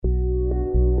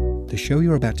The show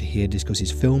you're about to hear discusses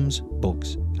films,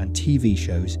 books, and TV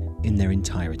shows in their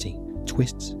entirety,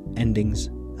 twists, endings,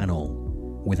 and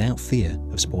all, without fear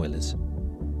of spoilers.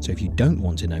 So if you don't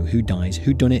want to know who dies,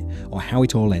 who done it, or how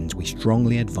it all ends, we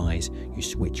strongly advise you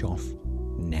switch off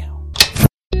now.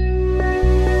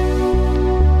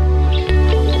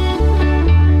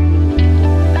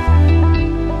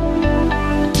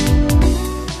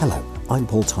 Hello, I'm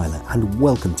Paul Tyler, and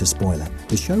welcome to Spoiler,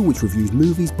 the show which reviews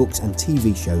movies, books, and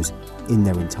TV shows in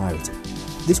their entirety.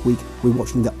 This week, we're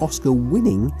watching the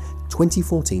Oscar-winning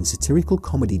 2014 satirical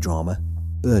comedy drama,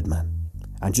 Birdman.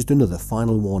 And just another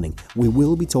final warning, we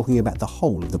will be talking about the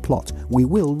whole of the plot. We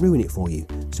will ruin it for you.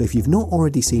 So if you've not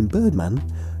already seen Birdman,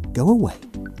 go away,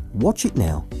 watch it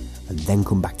now, and then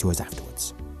come back to us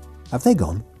afterwards. Have they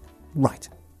gone? Right.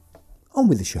 On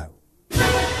with the show.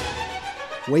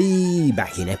 Way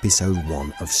back in episode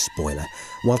 1 of Spoiler,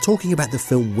 while talking about the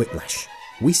film Whiplash,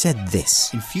 we said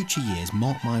this. In future years,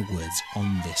 mark my words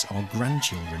on this, our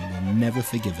grandchildren will never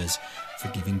forgive us for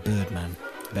giving Birdman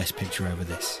Best Picture over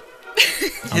this.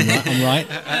 I'm right?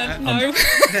 No.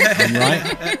 I'm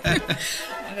right?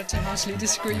 I'd have to harshly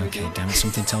disagree with you. Okay, damn it,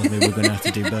 something tells me we're going to have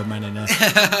to do Birdman in a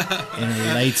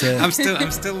later... I'm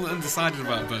still undecided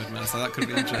about Birdman, so that could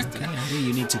be interesting. Okay, Andy,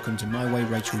 you need to come to my way,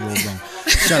 Rachael, you're wrong.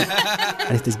 So,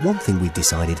 and if there's one thing we've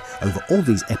decided over all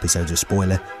these episodes of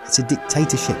Spoiler, it's a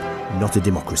dictatorship, not a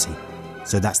democracy.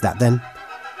 So that's that then.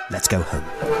 Let's go home.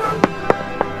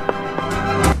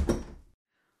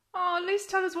 Oh, at least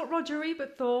tell us what Roger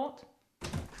Ebert thought.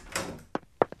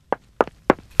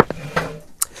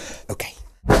 Okay.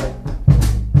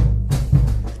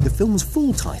 The film's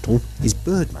full title is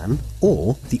Birdman,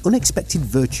 or The Unexpected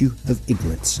Virtue of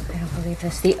Ignorance. I don't believe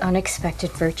this. The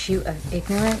unexpected virtue of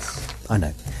ignorance? I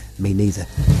know, me neither.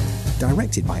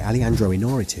 Directed by Alejandro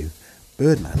Iñárritu,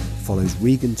 Birdman follows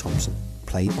Regan Thompson,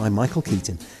 played by Michael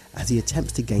Keaton, as he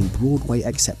attempts to gain Broadway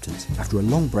acceptance after a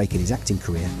long break in his acting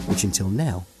career, which until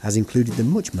now has included the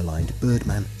much maligned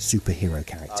Birdman superhero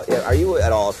character. Are you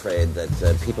at all afraid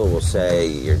that people will say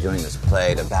you're doing this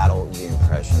play to battle the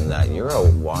impression that you're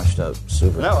a washed-up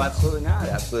superhero? No, absolutely not.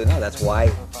 Absolutely not. That's why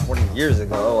 40 years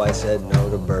ago I said no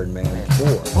to Birdman 4.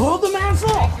 Hold the man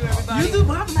for! You do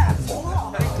have that for!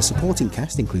 The supporting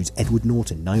cast includes Edward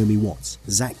Norton, Naomi Watts,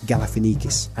 Zach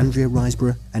Galifianakis, Andrea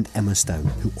Riseborough, and Emma Stone,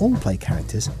 who all play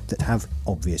characters that have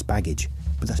obvious baggage,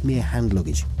 but that's mere hand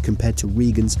luggage compared to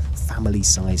Regan's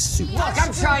family-sized suit. Look,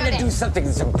 I'm trying to do something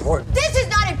that's important. This is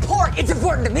not important! It's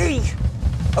important to me!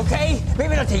 Okay?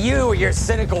 Maybe not to you or your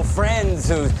cynical friends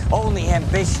whose only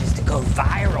ambition is to go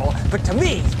viral, but to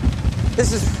me,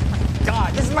 this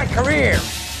is my career!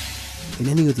 In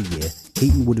any other year,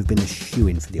 Keaton would have been a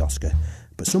shoo-in for the Oscar,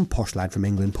 but some posh lad from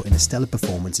England put in a stellar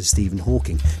performance as Stephen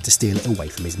Hawking to steal it away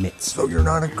from his mitts. So you're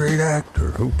not a great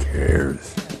actor, who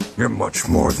cares? You're much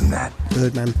more than that.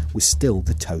 Birdman was still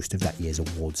the toast of that year's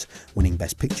awards, winning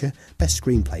Best Picture, Best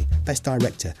Screenplay, Best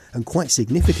Director, and quite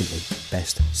significantly,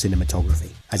 Best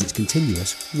Cinematography, as its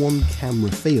continuous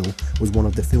one-camera feel was one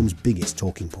of the film's biggest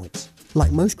talking points.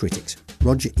 Like most critics,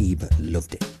 Roger Ebert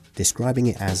loved it, describing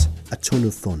it as a ton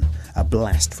of fun, a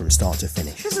blast from start to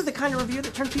finish. This is the kind of review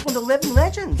that turns people into living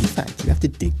legends. In fact, you have to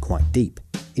dig quite deep.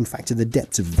 In fact, to the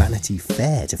depths of Vanity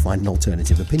Fair to find an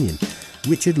alternative opinion.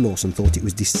 Richard Lawson thought it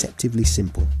was deceptively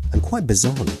simple, and quite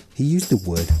bizarrely, he used the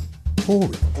word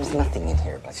boring. There's nothing in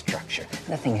here about structure,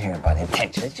 nothing here about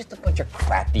intention. It's just a bunch of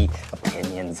crappy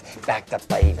opinions backed up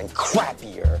by even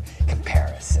crappier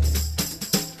comparisons.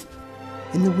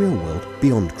 In the real world,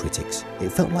 beyond critics,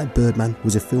 it felt like Birdman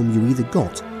was a film you either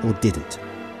got or didn't.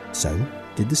 So,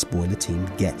 did the spoiler team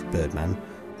get Birdman,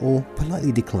 or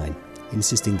politely decline,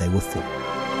 insisting they were full?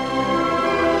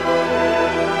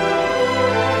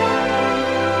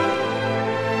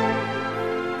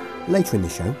 Later in the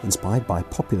show, inspired by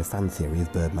popular fan theory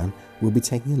of Birdman, we'll be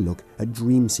taking a look at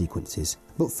dream sequences.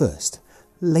 But first,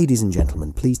 ladies and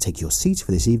gentlemen, please take your seats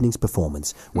for this evening's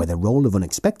performance, where the role of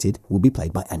Unexpected will be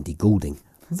played by Andy Goulding,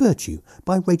 Virtue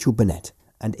by Rachel Burnett,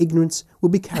 and Ignorance will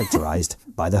be characterised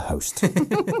by the host.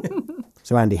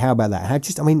 So Andy, how about that?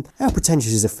 How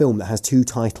pretentious is a film that has two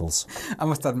titles? I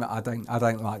must admit, I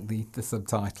don't like the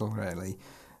subtitle really.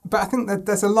 But I think that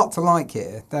there's a lot to like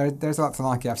here. There's a lot to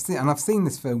like here. I've seen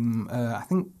this film, I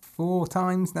think 4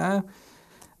 times now.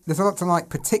 There's a lot to like,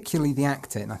 particularly the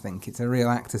acting, I think. It's a real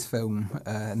actor's film,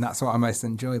 and that's what I most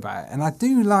enjoy about it. And I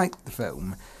do like the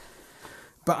film,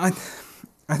 but I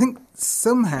think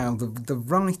somehow the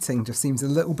writing just seems a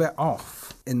little bit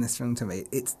off in this film to me.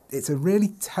 It's a really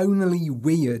tonally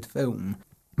weird film.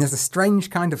 There's a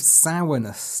strange kind of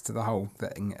sourness to the whole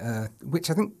thing, which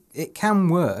I think it can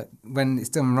work when it's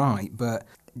done right, but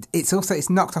it's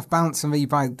knocked off balance for me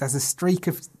by there's a streak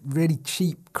of really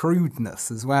cheap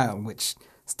crudeness as well, which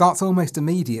starts almost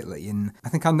immediately. And I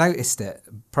think I noticed it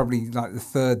probably like the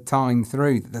third time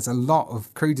through, that there's a lot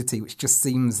of crudity which just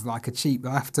seems like a cheap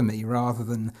laugh to me rather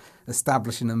than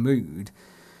establishing a mood.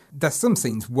 There's some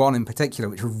scenes, one in particular,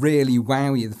 which really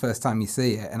wow you the first time you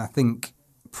see it, and I think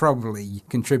probably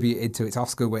contributed to its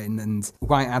Oscar win and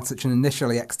why it had such an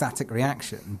initially ecstatic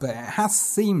reaction. But it has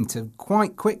seemed to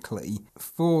quite quickly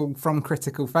fall from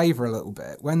critical favour a little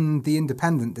bit. When The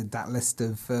Independent did that list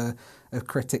of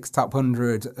critics' top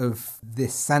 100 of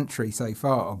this century so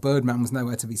far, Birdman was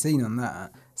nowhere to be seen on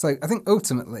that. So I think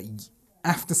ultimately,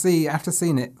 after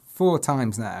seeing it 4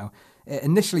 times now, it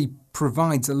initially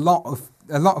provides a lot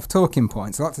of talking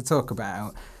points, a lot to talk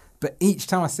about. But each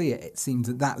time I see it, it seems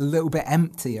that little bit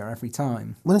emptier every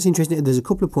time. Well, that's interesting. There's a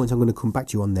couple of points I'm going to come back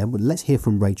to you on there, but let's hear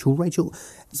from Rachael. Rachael,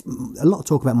 a lot of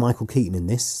talk about Michael Keaton in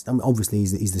this. I mean, obviously,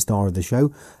 he's the star of the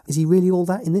show. Is he really all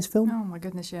that in this film? Oh, my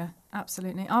goodness, yeah,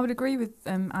 absolutely. I would agree with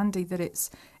Andy that it's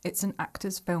an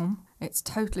actor's film. It's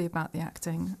totally about the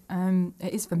acting.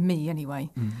 It is for me,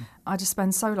 anyway. I just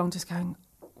spend so long just going,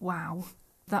 wow,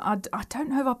 that I don't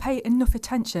know if I pay enough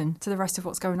attention to the rest of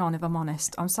what's going on, if I'm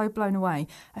honest. I'm so blown away,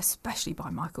 especially by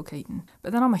Michael Keaton.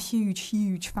 But then I'm a huge,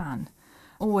 huge fan.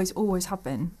 Always have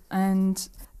been. And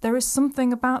there is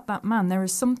something about that man. There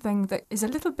is something that is a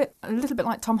little bit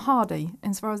like Tom Hardy,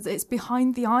 as far as it's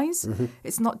behind the eyes. Mm-hmm.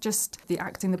 It's not just the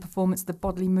acting, the performance, the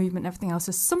bodily movement, everything else.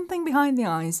 There's something behind the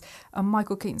eyes, and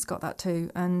Michael Keaton's got that too.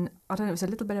 And I don't know if it's a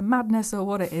little bit of madness or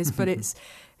what it is, but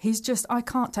I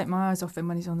can't take my eyes off him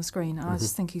when he's on the screen. I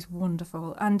just think he's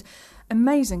wonderful. And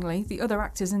amazingly, the other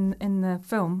actors in the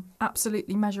film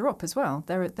absolutely measure up as well.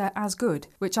 They're as good,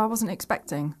 which I wasn't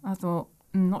expecting. I thought,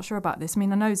 not sure about this. I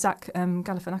mean, I know Zach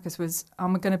Galifianakis was,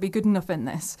 I'm going to be good enough in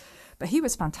this, but he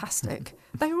was fantastic.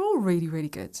 They were all really, really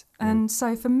good. And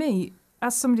so for me,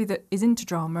 as somebody that is into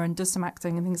drama and does some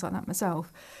acting and things like that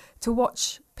myself, to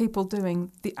watch people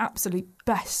doing the absolute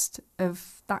best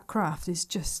of that craft is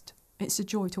just... it's a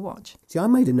joy to watch. See, I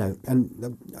made a note,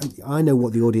 and I know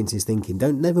what the audience is thinking.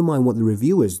 Never mind what the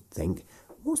reviewers think.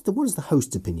 What is the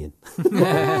host's opinion?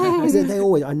 They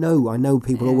always. I know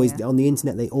people always on the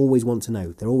internet. They always want to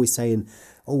know. They're always saying,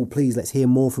 "Oh, please, let's hear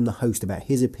more from the host about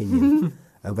his opinion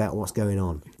about what's going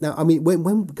on." Now, I mean,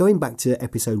 when going back to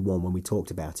episode 1 when we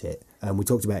talked about it, and we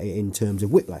talked about it in terms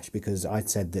of Whiplash, because I'd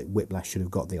said that Whiplash should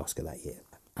have got the Oscar that year,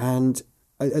 and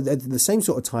at the same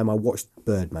sort of time, I watched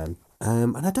Birdman.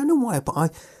 And I don't know why,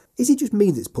 but is it just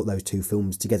me that's put those two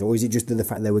films together, or is it just the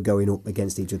fact they were going up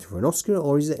against each other for an Oscar,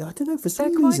 or is it, I don't know, for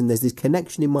some reason there's this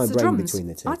connection in my brain between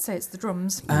the two. I'd say it's the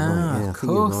drums. Of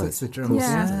course it's the drums.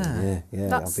 Yeah.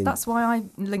 That's why I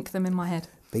link them in my head.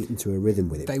 Beaten to a rhythm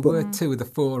with it. They were 2 of the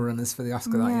forerunners for the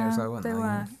Oscar that year as well, weren't they? They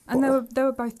were. And they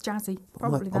were both jazzy,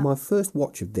 probably. On my first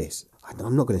watch of this,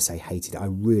 I'm not going to say hated it, I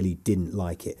really didn't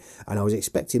like it. And I was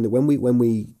expecting that when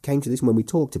we came to this and when we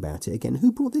talked about it again,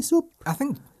 who brought this up? I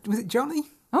think, was it Johnny?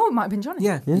 Oh, it might have been Johnny.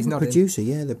 Yeah, he's not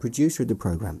the producer of the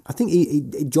programme. I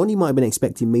think Johnny might have been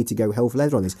expecting me to go hell for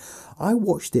leather on this. I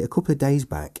watched it a couple of days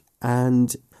back,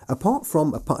 and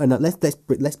and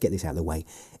let's get this out of the way,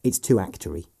 it's too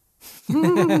actory.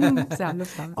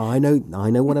 I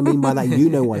know what I mean by that. You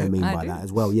know what I mean by that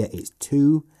as well. Yeah, it's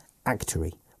too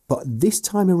actory. But this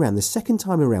time around, the second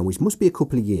time around, which must be a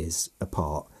couple of years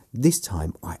apart, this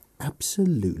time I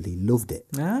absolutely loved it.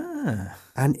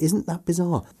 And isn't that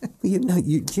bizarre?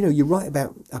 You're right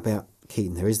about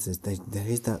Keaton. There is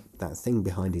that thing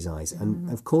behind his eyes, and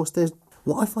of course there's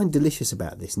what I find delicious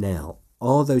about this now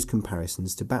are those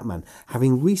comparisons to Batman.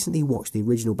 Having recently watched the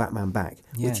original Batman back,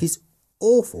 which is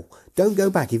awful. Don't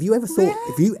go back. If you ever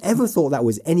thought that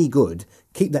was any good,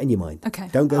 keep that in your mind. Okay.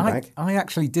 Don't go back. I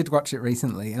actually did watch it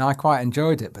recently and I quite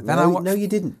enjoyed it. But then no, you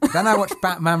didn't. Then I watched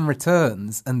Batman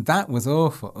Returns and that was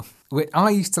awful.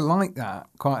 I used to like that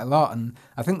quite a lot, and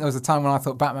I think there was a time when I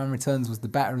thought Batman Returns was the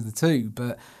better of the two,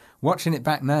 but watching it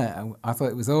back now, I thought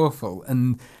it was awful.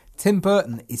 And Tim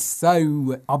Burton is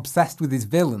so obsessed with his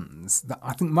villains that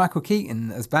I think Michael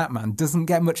Keaton as Batman doesn't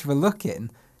get much of a look in,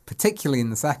 particularly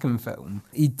in the second film.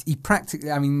 He practically,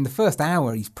 the first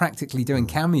hour, he's practically doing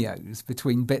cameos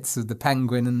between bits of the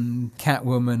Penguin and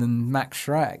Catwoman and Max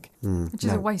Schreck. Which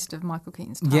is a waste of Michael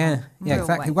Keaton's time. Yeah,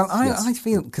 exactly. Waste. Well, I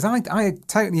feel, because I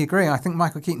totally agree, I think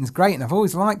Michael Keaton's great and I've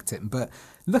always liked him, but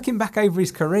looking back over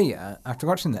his career after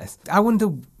watching this, I wonder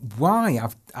why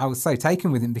I was so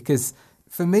taken with him, because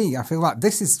for me, I feel like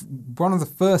this is one of the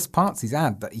first parts he's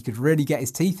had that he could really get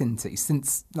his teeth into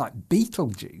since, like,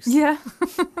 Beetlejuice. Yeah,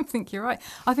 I think you're right.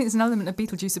 I think there's an element of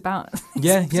Beetlejuice about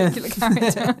this particular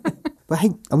character. But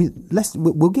hey, I mean,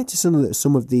 we'll get to some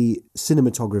of the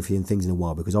cinematography and things in a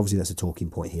while, because obviously that's a talking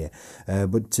point here.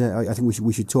 But I think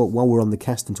we should talk while we're on the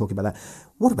cast and talking about that.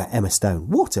 What about Emma Stone?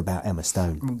 What about Emma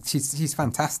Stone? She's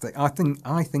fantastic. I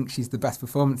think she's the best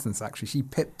performance in this. Actually, she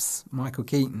pips Michael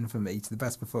Keaton for me to the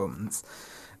best performance.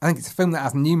 I think it's a film that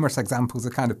has numerous examples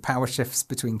of kind of power shifts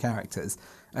between characters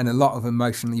and a lot of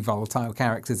emotionally volatile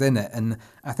characters in it. And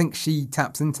I think she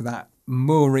taps into that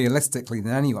more realistically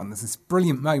than anyone. There's this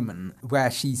brilliant moment where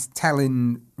she's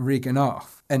telling Regan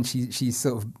off, and she's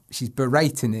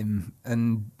berating him,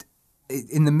 and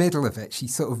in the middle of it, she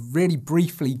sort of really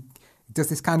briefly does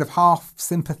this kind of half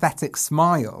sympathetic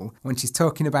smile when she's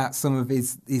talking about some of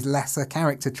his lesser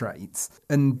character traits.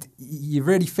 And you're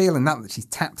really feeling that she's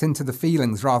tapped into the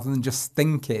feelings rather than just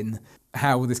thinking,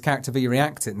 how will this character be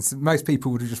reacting? So most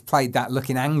people would have just played that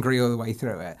looking angry all the way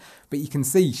through it. But you can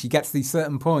see she gets these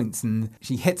certain points and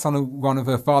she hits on one of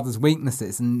her father's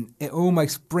weaknesses, and it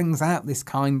almost brings out this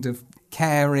kind of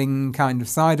caring kind of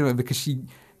side of her, because she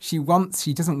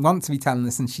doesn't want to be telling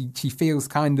this, and she feels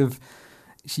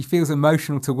she feels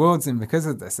emotional towards him because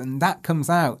of this. And that comes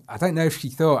out. I don't know if she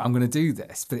thought, I'm going to do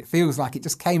this, but it feels like it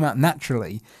just came out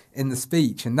naturally in the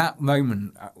speech. And that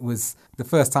moment was the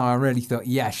first time I really thought,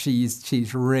 yeah,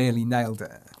 she's really nailed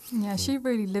it. Yeah, she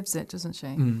really lives it, doesn't she?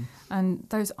 Mm. And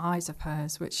those eyes of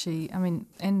hers, in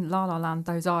La La Land,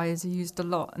 those eyes are used a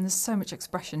lot, and there's so much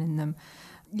expression in them.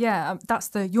 Yeah, that's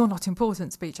the "you're not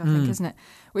important" speech, I think, isn't it?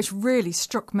 Which really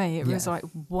struck me. It was like,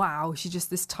 wow, she's just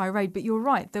this tirade. But you're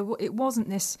right, it wasn't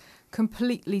this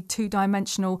completely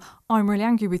two-dimensional, I'm really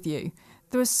angry with you.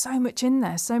 There was so much in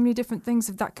there, so many different things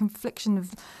of that confliction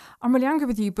of, I'm really angry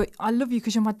with you, but I love you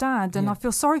because you're my dad, and I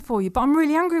feel sorry for you, but I'm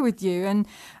really angry with you.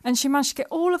 And she managed to get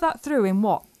all of that through in,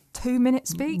 2-minute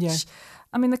speech? Yeah.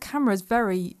 I mean, the camera is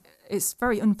it's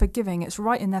very unforgiving. It's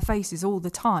right in their faces all the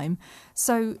time.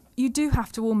 So you do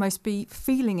have to almost be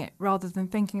feeling it rather than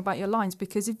thinking about your lines,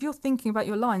 because if you're thinking about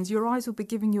your lines, your eyes will be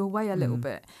giving you away a little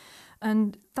bit.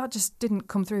 And that just didn't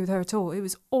come through with her at all. It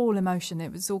was all emotion.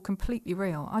 It was all completely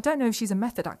real. I don't know if she's a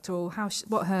method actor or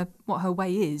what her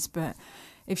way is, but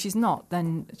if she's not,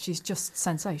 then she's just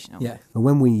sensational. Yeah. And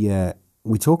when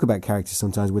we talk about characters,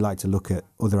 sometimes we like to look at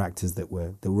other actors that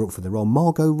were up for the role.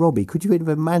 Margot Robbie. Could you have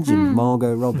imagined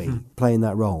Margot Robbie playing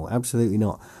that role? Absolutely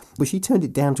not. But she turned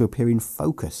it down to appear in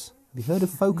Focus. Have you heard of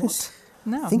Focus? What?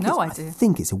 No, no idea. I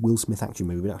think it's a Will Smith action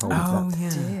movie. Don't hold me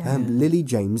to that. Yeah. Lily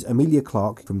James, Emilia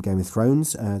Clarke from Game of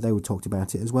Thrones. They were talked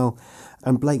about it as well,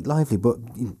 and Blake Lively. But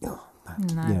no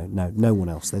one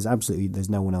else. There's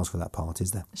no one else for that part,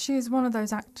 is there? She is one of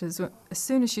those actors where, as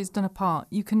soon as she's done a part,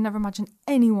 you can never imagine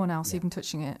anyone else even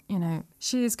touching it.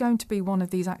 She is going to be one of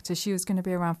these actors. She was going to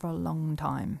be around for a long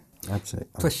time. Absolutely.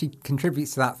 Plus, she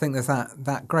contributes to that. I think there's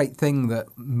that great thing that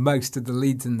most of the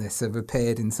leads in this have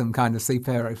appeared in some kind of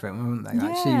superhero film, haven't they?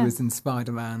 Like she was in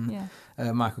Spider-Man,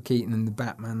 Michael Keaton in the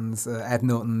Batmans, Ed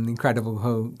Norton, Incredible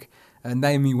Hulk.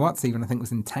 Naomi Watts even, I think,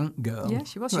 was in Tank Girl. Yeah,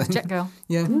 she was. She was Jet Girl.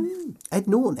 Yeah. Ed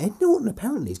Norton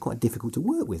apparently is quite difficult to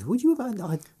work with. Would you have?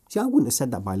 I wouldn't have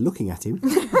said that by looking at him.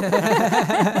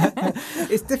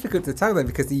 It's difficult to tell though,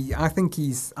 because I think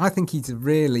he's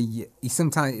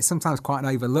sometimes quite an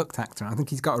overlooked actor. I think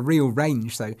he's got a real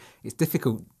range, so it's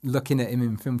difficult looking at him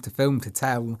in film to film to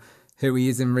tell who he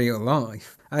is in real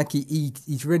life. I think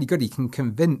he's really good. He can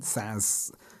convince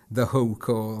as the Hulk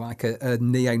or like a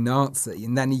neo-Nazi,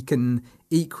 and then he can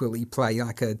equally play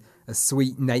like a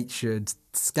sweet-natured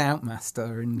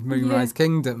scoutmaster in Moonrise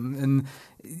Kingdom, and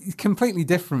he's completely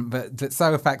different but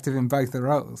so effective in both the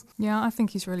roles. Yeah, I think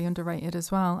he's really underrated as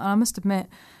well. And I must admit,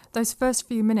 those first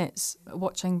few minutes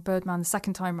watching Birdman the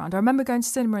second time round, I remember going to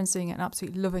cinema and seeing it and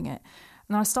absolutely loving it.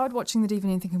 And I started watching the DVD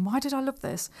and thinking, why did I love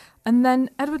this? And then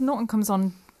Edward Norton comes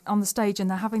on the stage and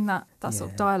they're having that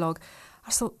sort of dialogue.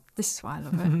 I thought, this is why I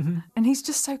love it. And he's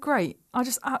just so great. I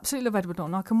just absolutely love Edward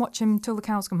Norton. I can watch him till the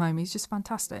cows come home. He's just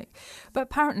fantastic. But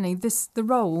apparently the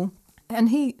role, and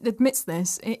he admits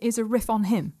this, it is a riff on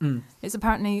him. It's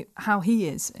apparently how he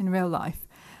is in real life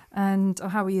and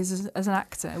how he is as an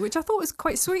actor, which I thought was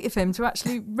quite sweet of him to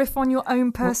actually riff on your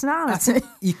own personality.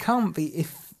 Well, you can't be,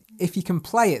 if you can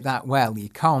play it that well, you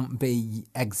can't be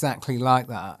exactly like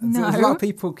that. No. There's a lot of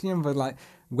people, can you remember, like,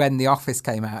 when The Office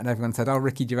came out and everyone said,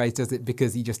 Ricky Gervais does it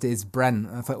because he just is Brent.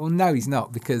 And I thought, well, no, he's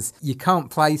not, because you can't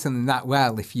play something that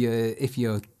well if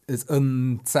you're as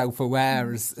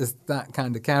unself-aware as that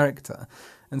kind of character.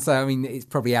 And so, I mean, it's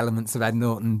probably elements of Ed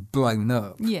Norton blown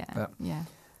up. Yeah.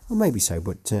 Well, maybe so,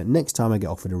 but next time I get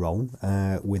offered a role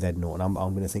with Ed Norton, I'm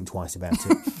going to think twice about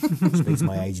it. Speak to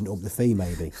my agent, up the fee,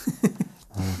 maybe.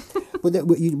 But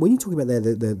when you talk about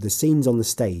the scenes on the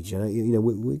stage,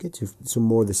 we'll get to some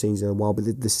more of the scenes in a while,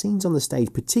 but the scenes on the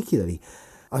stage particularly,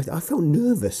 I felt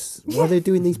nervous while they're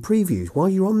doing these previews, while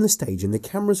you're on the stage and the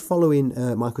camera's following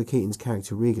Michael Keaton's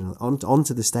character Regan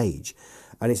onto the stage,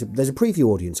 and there's a preview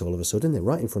audience all of a sudden, they're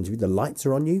right in front of you, the lights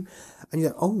are on you, and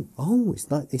you're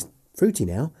like, it's fruity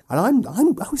now, and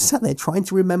I was sat there trying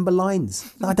to remember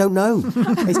lines. I don't know.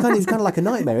 It's kind of like a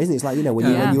nightmare, isn't it? It's like when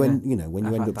you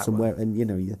end up somewhere,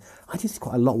 and I did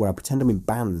quite a lot where I pretend I'm in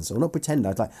bands, or not pretend.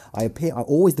 I'm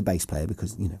always the bass player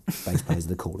because bass players are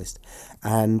the coolest,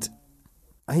 and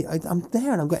I'm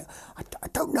there and I'm going, I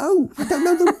don't know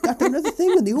the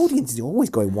thing, and the audience is always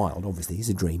going wild. Obviously, it's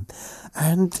a dream,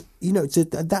 and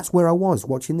that's where I was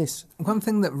watching this. One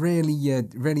thing that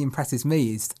really impresses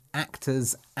me is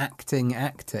actors acting.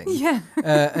 Yeah.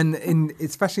 And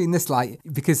especially in this light,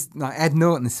 because Ed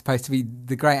Norton is supposed to be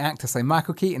the great actor, so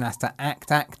Michael Keaton has to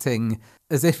acting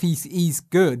as if he's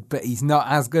good, but he's not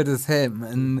as good as him,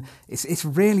 and it's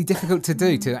really difficult to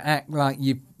do, to act like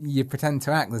you pretend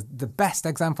to act. The best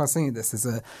example I've seen of this is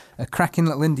a cracking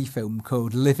little indie film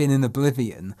called Living in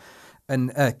Oblivion.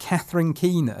 And Catherine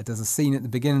Keener does a scene at the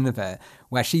beginning of it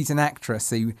where she's an actress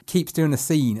who keeps doing a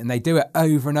scene, and they do it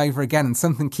over and over again, and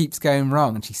something keeps going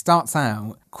wrong. And she starts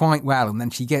out quite well, and then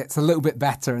she gets a little bit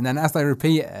better. And then as they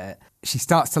repeat it, she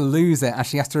starts to lose it as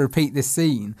she has to repeat this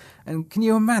scene. And can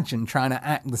you imagine trying to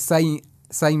act the same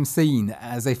scene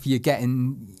as if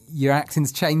your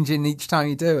acting's changing each time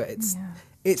you do it?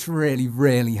 It's really,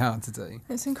 really hard to do.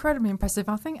 It's incredibly impressive.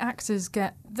 I think actors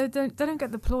they don't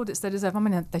get the plaudits they deserve. I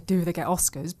mean, they get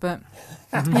Oscars, but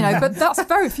but that's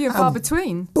very few and far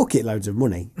between. Bucket loads of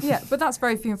money. Yeah, but that's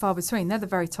very few and far between. They're the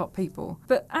very top people.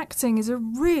 But acting is a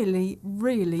really,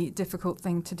 really difficult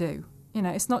thing to do.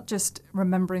 It's not just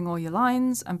remembering all your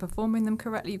lines and performing them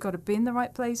correctly. You've got to be in the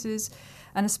right places,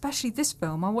 and especially this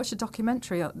film. I watched a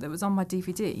documentary that was on my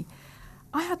DVD.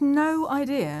 I had no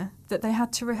idea that they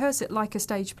had to rehearse it like a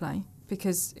stage play,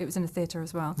 because it was in a theatre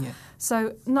as well. Yeah.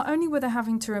 So not only were they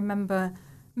having to remember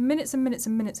minutes and minutes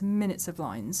and minutes and minutes of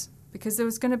lines, because there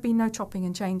was going to be no chopping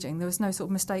and changing. There was no sort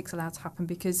of mistakes allowed to happen,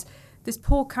 because this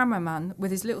poor cameraman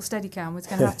with his little Steadicam was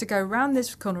going to have to go around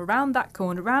this corner, around that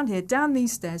corner, around here, down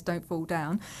these stairs, don't fall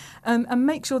down, and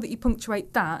make sure that you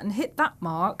punctuate that and hit that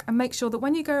mark, and make sure that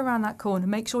when you go around that corner,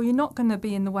 make sure you're not going to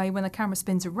be in the way when the camera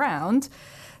spins around.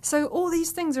 So all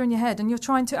these things are in your head, and you're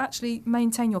trying to actually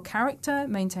maintain your character,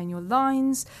 maintain your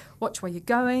lines, watch where you're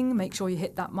going, make sure you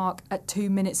hit that mark at 2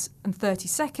 minutes and 30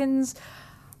 seconds.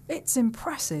 It's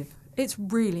impressive. It's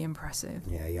really impressive.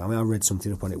 Yeah. I mean, I read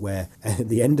something up on it where at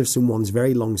the end of someone's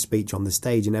very long speech on the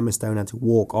stage, and Emma Stone had to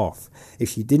walk off. If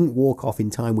she didn't walk off in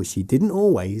time, which she didn't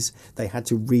always, they had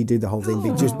to redo the whole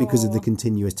thing just because of the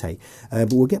continuous take.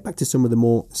 But we'll get back to some of the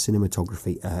more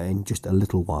cinematography in just a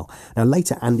little while. Now,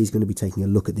 later, Andy's going to be taking a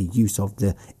look at the use of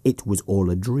the "it was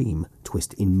all a dream"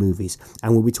 twist in movies,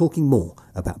 and we'll be talking more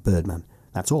about Birdman.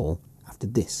 That's all after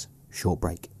this short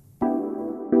break.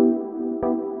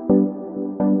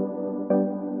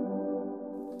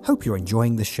 Hope you're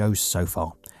enjoying the show so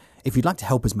far. If you'd like to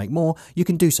help us make more, you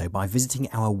can do so by visiting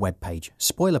our webpage,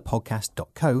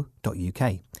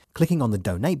 spoilerpodcast.co.uk, clicking on the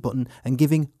donate button and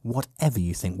giving whatever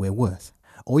you think we're worth.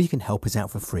 Or you can help us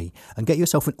out for free and get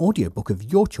yourself an audiobook of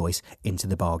your choice into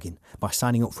the bargain by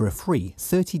signing up for a free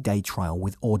 30-day trial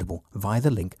with Audible via the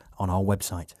link on our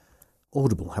website.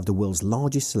 Audible have the world's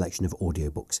largest selection of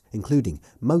audiobooks, including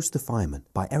Most the Fireman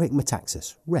by Eric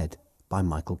Metaxas, read by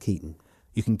Michael Keaton.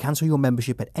 You can cancel your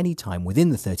membership at any time within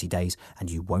the 30 days and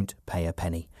you won't pay a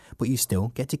penny, but you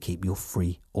still get to keep your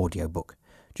free audiobook.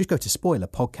 Just go to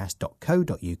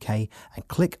spoilerpodcast.co.uk and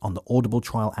click on the Audible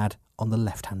trial ad on the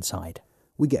left-hand side.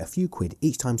 We get a few quid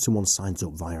each time someone signs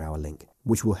up via our link,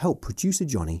 which will help producer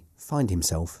Johnny find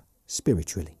himself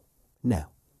spiritually. Now,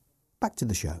 back to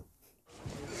the show.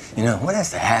 What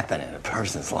has to happen in a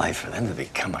person's life for them to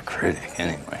become a critic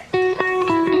anyway?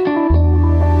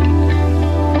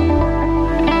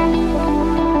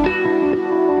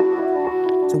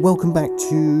 So welcome back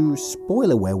to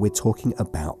Spoiler, where we're talking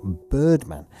about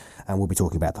Birdman. And we'll be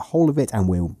talking about the whole of it, and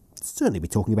we'll certainly be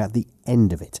talking about the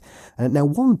end of it. Now,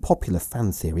 one popular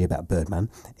fan theory about Birdman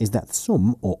is that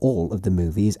some or all of the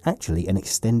movie is actually an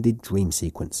extended dream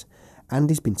sequence.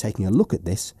 Andy's been taking a look at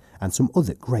this and some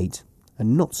other great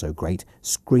and not so great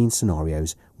screen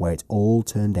scenarios where it all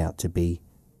turned out to be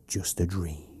just a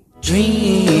dream.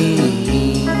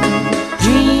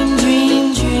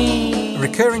 A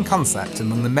recurring concept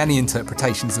among the many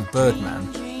interpretations of Birdman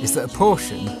is that a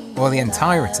portion, or the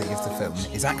entirety of the film,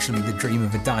 is actually the dream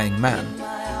of a dying man.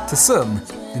 To some,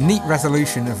 the neat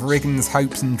resolution of Regan's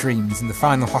hopes and dreams in the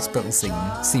final hospital scene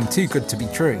seemed too good to be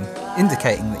true,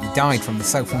 indicating that he died from the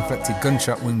self-inflicted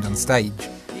gunshot wound on stage,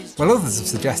 while others have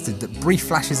suggested that brief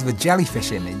flashes of a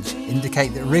jellyfish image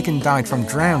indicate that Regan died from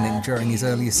drowning during his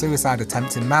earlier suicide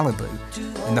attempt in Malibu,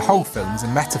 and the whole film is a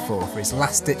metaphor for his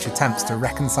last-ditch attempts to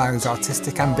reconcile his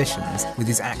artistic ambitions with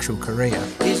his actual career.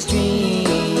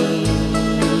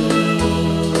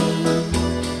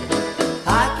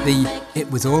 The "it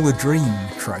was all a dream"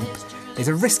 trope is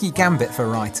a risky gambit for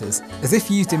writers, as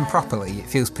if used improperly it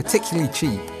feels particularly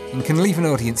cheap and can leave an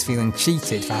audience feeling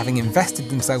cheated for having invested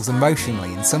themselves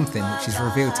emotionally in something which is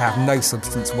revealed to have no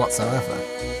substance whatsoever.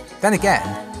 Then again,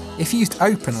 if used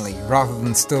openly rather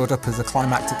than stored up as a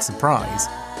climactic surprise,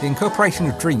 the incorporation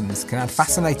of dreams can add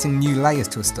fascinating new layers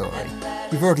to a story.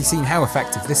 We've already seen how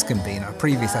effective this can be in our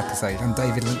previous episode on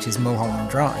David Lynch's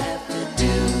Mulholland Drive.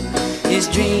 His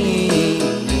dream,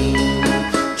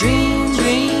 dream,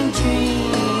 dream, dream,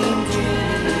 dream.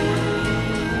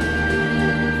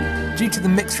 Due to the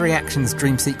mixed reactions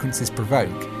dream sequences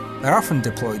provoke, they're often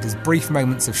deployed as brief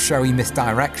moments of showy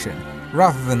misdirection,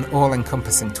 rather than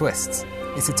all-encompassing twists.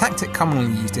 It's a tactic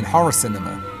commonly used in horror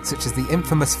cinema, such as the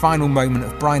infamous final moment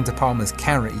of Brian De Palma's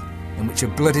Carrie, in which a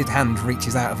bloodied hand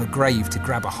reaches out of a grave to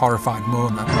grab a horrified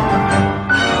mourner.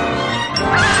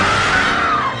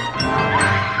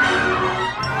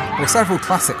 While several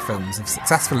classic films have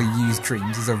successfully used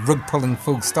dreams as a rug-pulling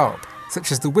full stop,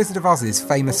 such as The Wizard of Oz's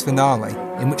famous finale,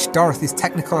 in which Dorothy's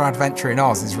technicolor adventure in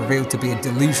Oz is revealed to be a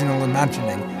delusional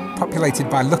imagining,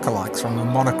 populated by lookalikes from a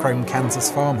monochrome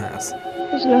Kansas farmhouse.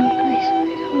 There's no place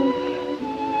like home.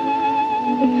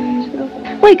 There's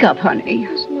no... Wake up, honey.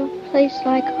 There's no place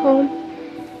like home.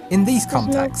 In these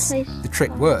contexts, the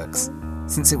trick works,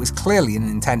 since it was clearly an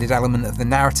intended element of the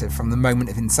narrative from the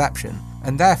moment of inception,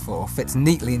 and therefore fits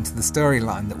neatly into the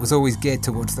storyline that was always geared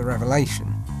towards the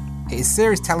revelation. It is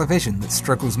series television that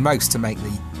struggles most to make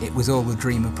the "it was all a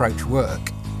dream" approach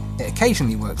work. It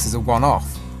occasionally works as a one-off,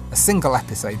 a single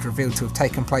episode revealed to have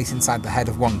taken place inside the head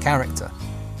of one character,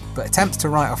 but attempts to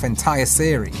write off entire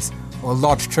series, or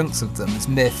large chunks of them as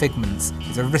mere figments,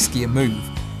 is a riskier move,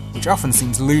 which often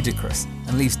seems ludicrous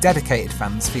and leaves dedicated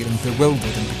fans feeling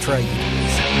bewildered and betrayed.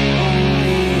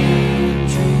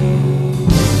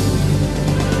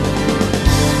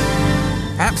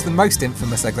 Perhaps the most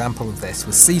infamous example of this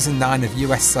was Season 9 of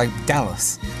US soap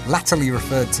Dallas, latterly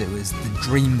referred to as the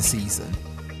Dream Season.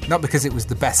 Not because it was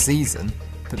the best season,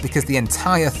 but because the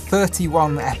entire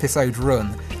 31-episode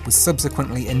run was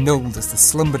subsequently annulled as the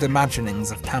slumbered imaginings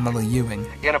of Pamela Ewing.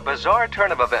 In a bizarre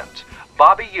turn of events,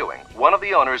 Bobby Ewing, one of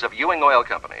the owners of Ewing Oil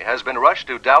Company, has been rushed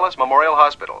to Dallas Memorial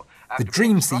Hospital. The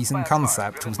Dream Season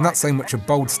concept was not so much a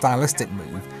bold stylistic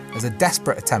move as a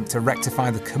desperate attempt to rectify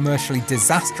the commercially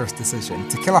disastrous decision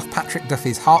to kill off Patrick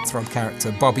Duffy's heartthrob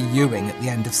character Bobby Ewing at the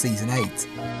end of Season 8.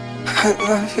 I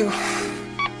love you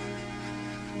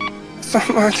so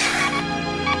much.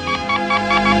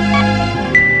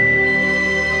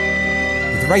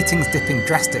 With ratings dipping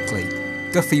drastically,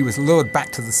 Duffy was lured back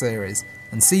to the series,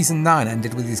 and Season 9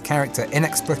 ended with his character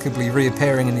inexplicably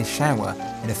reappearing in his shower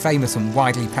in a famous and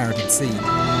widely parodied scene. Good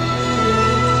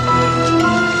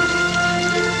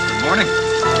morning.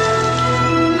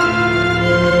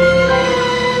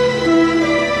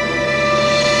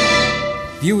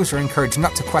 Viewers were encouraged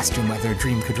not to question whether a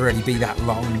dream could really be that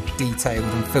long, detailed,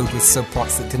 and filled with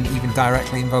subplots that didn't even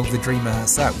directly involve the dreamer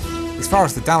herself. As far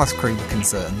as the Dallas crew were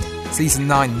concerned, Season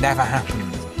 9 never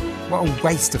happened. What a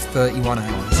waste of 31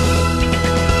 hours.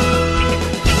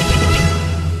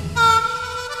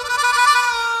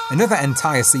 Another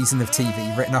entire season of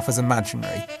TV written off as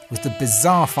imaginary was the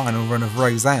bizarre final run of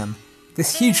Roseanne.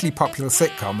 This hugely popular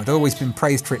sitcom had always been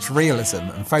praised for its realism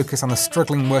and focus on a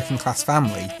struggling working-class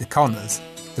family, the Connors.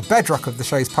 The bedrock of the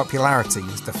show's popularity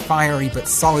was the fiery but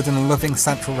solid and loving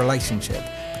central relationship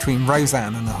between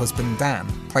Roseanne and her husband Dan,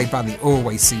 played by the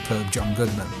always superb John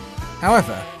Goodman.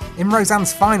 However, in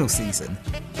Roseanne's final season,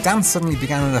 Dan suddenly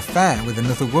began an affair with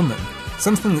another woman,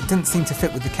 something that didn't seem to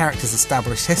fit with the character's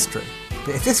established history.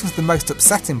 But if this was the most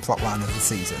upsetting plotline of the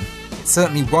season, it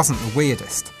certainly wasn't the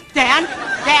weirdest. Dan,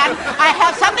 I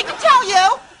have something to tell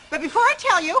you. But before I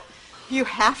tell you, you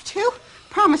have to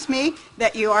promise me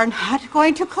that you are not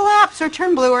going to collapse or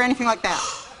turn blue or anything like that.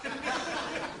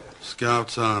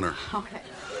 Scout's honor. Okay.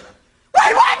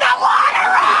 We won the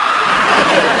lottery!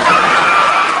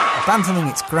 Abandoning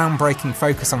its groundbreaking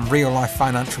focus on real-life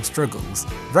financial struggles,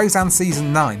 Roseanne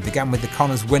Season 9 began with the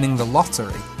Connors winning the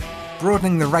lottery,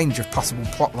 broadening the range of possible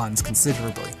plotlines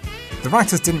considerably. The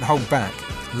writers didn't hold back,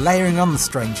 layering on the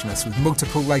strangeness with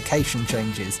multiple location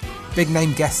changes,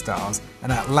 big-name guest stars,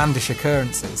 and outlandish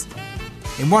occurrences.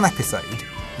 In one episode,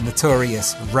 the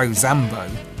notorious Rosambo,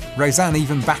 Roseanne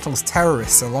even battles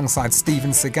terrorists alongside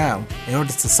Steven Seagal in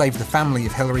order to save the family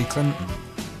of Hillary Clinton.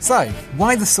 So,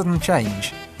 why the sudden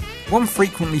change? One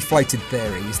frequently floated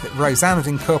theory is that Roseanne had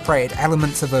incorporated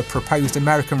elements of a proposed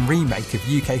American remake of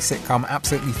UK sitcom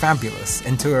Absolutely Fabulous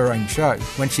into her own show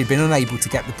when she'd been unable to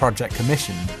get the project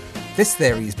commissioned. This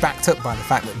theory is backed up by the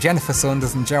fact that Jennifer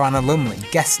Saunders and Joanna Lumley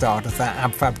guest starred as their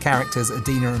ab-fab characters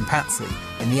Adina and Patsy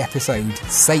in the episode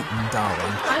Satan,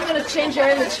 Darling. I'm going to change your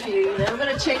image for you. I'm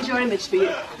going to change your image for you.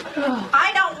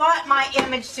 I don't want my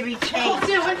image to be changed. Oh,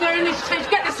 dear, with your image changed.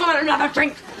 Get this woman another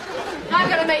drink. I'm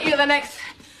going to make you the next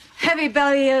heavy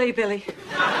belly illy billy.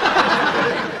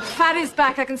 Fatty's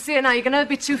back. I can see it now. You're going to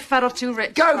be too fat or too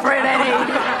rich. Go for it,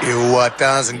 Eddie. You what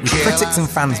doesn't With kill? critics and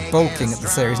fans balking at the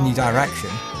series' new direction,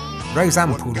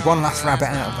 Roseanne pulled one last rabbit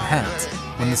out of the hat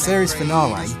when the series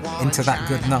finale, Into That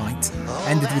Good Night,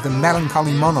 ended with a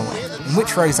melancholy monologue in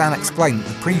which Roseanne explained that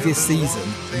the previous season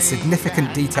and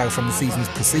significant details from the seasons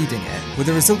preceding it were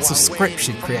the results of scripts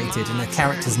she'd created in her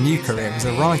character's new career as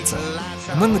a writer.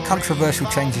 Among the controversial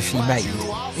changes she made,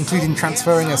 including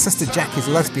transferring her sister Jackie's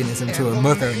lesbianism to her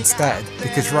mother instead,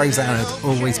 because Roseanne had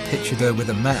always pictured her with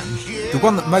a man, the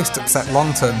one that most upset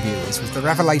long-term viewers was the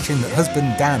revelation that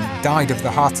husband Dan had died of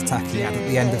the heart attack he had at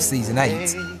the end of season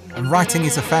 8, and writing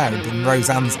his affair had been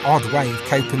Roseanne's odd way of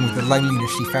coping with the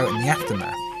loneliness she felt in the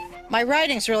aftermath. My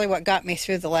writing's really what got me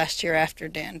through the last year after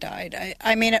Dan died.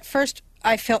 I mean, at first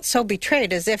I felt so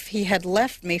betrayed, as if he had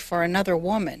left me for another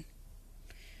woman.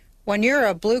 When you're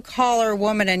a blue-collar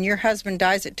woman and your husband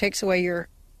dies, it takes away your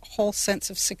whole sense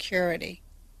of security.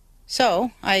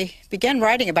 So I began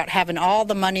writing about having all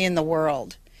the money in the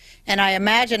world. And I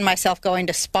imagined myself going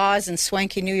to spas and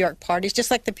swanky New York parties,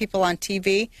 just like the people on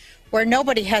TV, where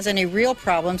nobody has any real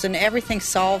problems and everything's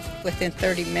solved within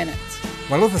 30 minutes.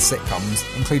 While other sitcoms,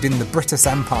 including The British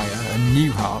Empire and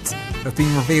Newhart, have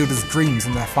been revealed as dreams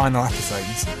in their final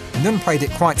episodes, none played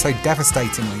it quite so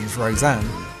devastatingly as Roseanne.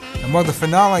 And while the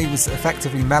finale was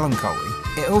effectively melancholy,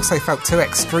 it also felt too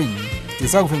extreme,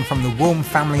 dissolving from the warm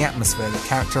family atmosphere that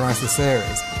characterised the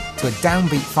series to a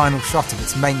downbeat final shot of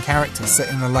its main character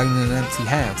sitting alone in an empty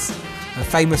house, a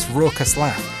famous raucous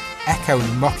laugh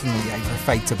echoing mockingly over a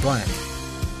fade to black.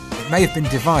 It may have been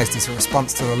devised as a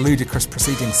response to the ludicrous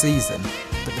preceding season,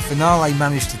 but the finale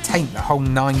managed to taint the whole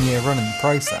 9-year run in the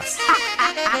process.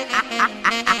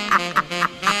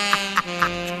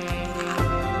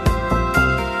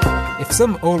 If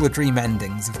some all-a-dream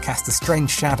endings have cast a strange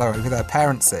shadow over their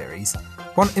parent series,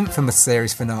 one infamous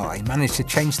series finale managed to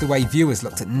change the way viewers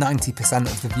looked at 90%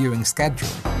 of the viewing schedule.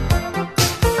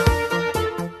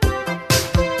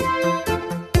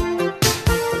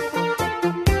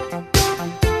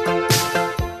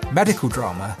 Medical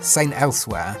drama Saint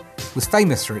Elsewhere was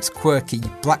famous for its quirky,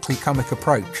 blackly comic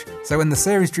approach, so when the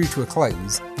series drew to a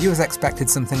close, viewers expected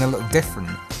something a little different,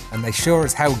 and they sure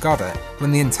as hell got it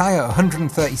when the entire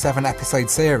 137-episode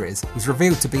series was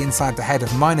revealed to be inside the head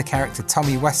of minor character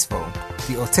Tommy Westphall,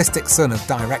 the autistic son of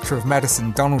Director of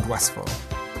Medicine Donald Westphall.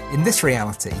 In this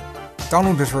reality,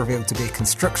 Donald was revealed to be a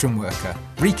construction worker,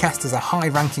 recast as a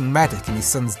high-ranking medic in his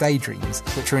son's daydreams,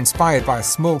 which are inspired by a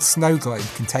small snow globe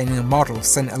containing a model of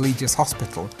St. Eligius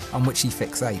Hospital on which he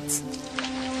fixates.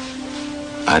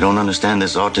 I don't understand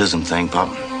this autism thing,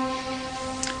 Pop.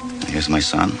 Here's my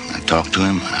son. I talk to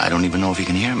him. I don't even know if he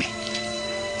can hear me.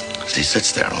 He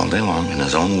sits there all day long in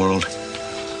his own world,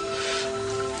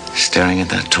 staring at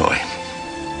that toy.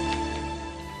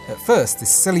 At first, this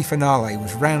silly finale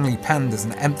was roundly panned as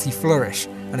an empty flourish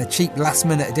and a cheap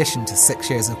last-minute addition to 6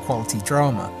 years of quality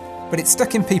drama. But it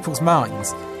stuck in people's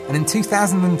minds, and in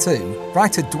 2002,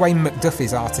 writer Dwayne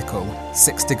McDuffie's article,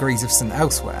 6 Degrees of St.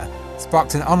 Elsewhere,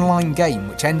 sparked an online game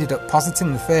which ended up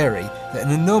positing the theory that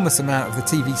an enormous amount of the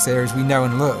TV series we know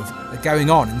and love are going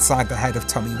on inside the head of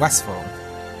Tommy Westphall.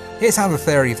 Here's how the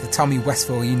theory of the Tommy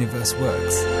Westphall Universe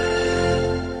works.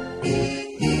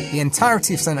 The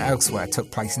entirety of St. Elsewhere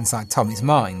took place inside Tommy's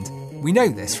mind. We know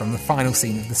this from the final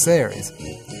scene of the series.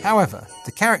 However,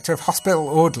 the character of hospital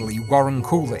orderly Warren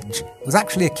Coolidge was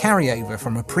actually a carryover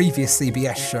from a previous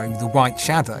CBS show, The White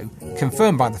Shadow,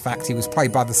 confirmed by the fact he was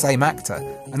played by the same actor,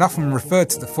 and often referred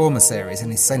to the former series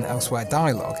in his St. Elsewhere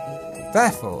dialogue.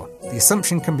 Therefore, the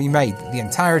assumption can be made that the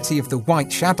entirety of The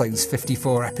White Shadow's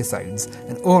 54 episodes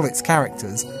and all its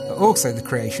characters are also the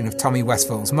creation of Tommy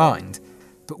Westphall's mind.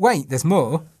 But wait, there's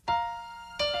more.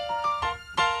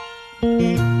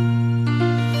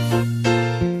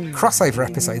 Crossover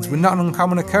episodes were not an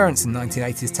uncommon occurrence in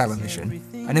 1980s television,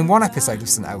 and in one episode of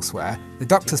St. Elsewhere, the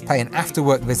doctors pay an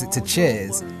after-work visit to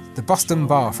Cheers, the Boston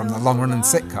bar from the long-running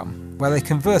sitcom, where they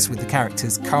converse with the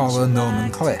characters Carla, Norm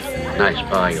and Cliff. Nice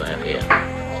bar you have here.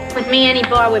 With me, any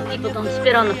bar where people don't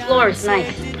spit on the floor is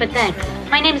nice. But thanks.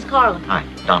 My name is Carla. Hi,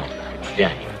 Donald.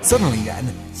 Jackie. Suddenly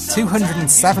then,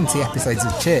 270 episodes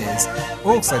of Cheers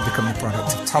also become the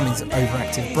product of Tommy's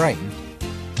overactive brain.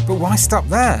 But why stop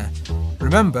there?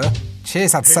 Remember,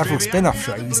 Cheers had several spin-off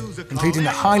shows, including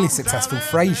the highly successful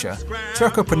Frasier,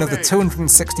 chuck up another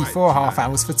 264 half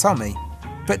hours for Tommy.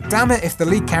 But damn it if the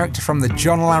lead character from the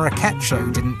John Larroquette show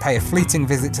didn't pay a fleeting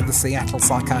visit to the Seattle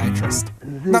psychiatrist.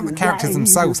 Not that characters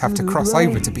themselves have to cross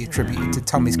over to be attributed to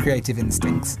Tommy's creative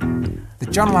instincts. The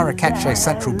John Larroquette show's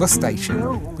central bus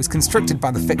station was constructed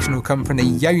by the fictional company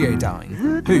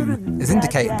Yo-Yo-Dine, who, as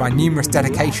indicated by numerous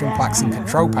dedication plaques and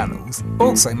control panels,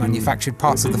 also manufactured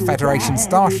parts of the Federation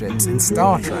starships in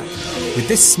Star Trek. With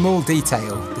this small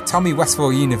detail, the Tommy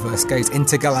Westphall Universe goes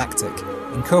intergalactic,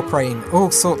 incorporating all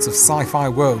sorts of sci-fi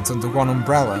worlds under one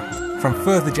umbrella, from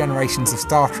further generations of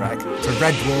Star Trek to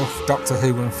Red Dwarf, Doctor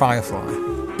Who and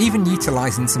Firefly. Even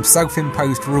utilising some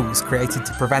self-imposed rules created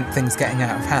to prevent things getting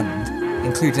out of hand,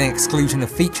 including exclusion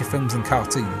of feature films and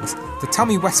cartoons, the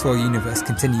Tommy Westphall universe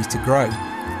continues to grow,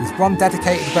 with one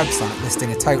dedicated website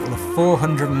listing a total of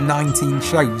 419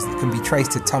 shows that can be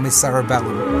traced to Tommy's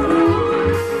cerebellum.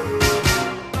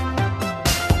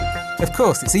 Of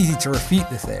course, it's easy to refute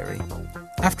the theory.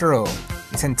 After all,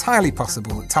 it's entirely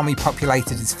possible that Tommy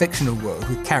populated his fictional world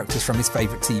with characters from his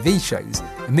favourite TV shows,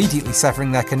 immediately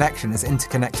severing their connection as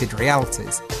interconnected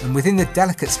realities, and within the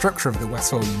delicate structure of the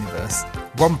Westphall universe,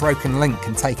 one broken link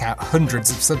can take out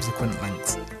hundreds of subsequent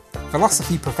links.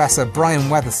 Philosophy professor Brian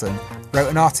Weatherson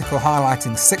wrote an article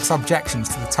highlighting 6 objections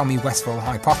to the Tommy Westphall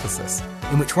hypothesis,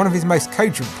 in which one of his most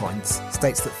cogent points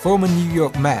states that former New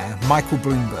York Mayor Michael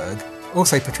Bloomberg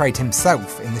also portrayed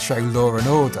himself in the show Law and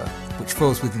Order, which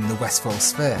falls within the Westphall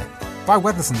sphere. By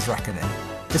Weatherson's reckoning,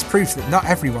 this proves that not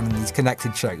everyone in these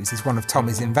connected shows is one of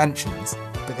Tommy's inventions,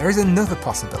 but there is another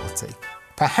possibility.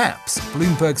 Perhaps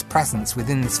Bloomberg's presence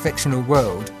within this fictional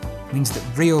world means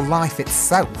that real life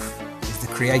itself is the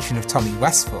creation of Tommy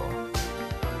Westphall.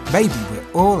 Maybe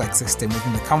we're all existing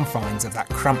within the confines of that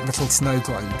cramped little snow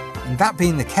globe, and that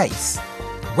being the case,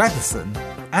 Weatherson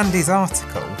and his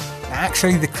article are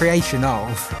actually the creation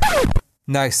of...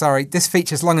 No, sorry, this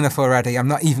feature's long enough already, I'm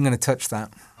not even going to touch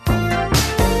that.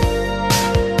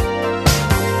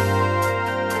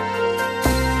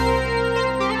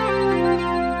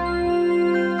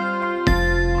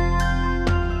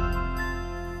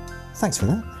 Thanks for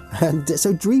that. And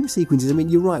so dream sequences, I mean,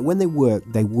 you're right, when they work,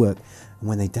 and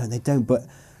when they don't, they don't. But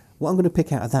what I'm going to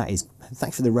pick out of that is,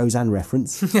 thanks for the Roseanne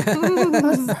reference.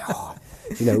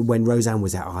 You know, when Roseanne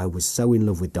was out, I was so in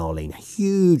love with Darlene, a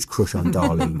huge crush on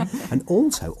Darlene. And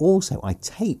also, I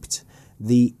taped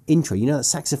the intro, you know that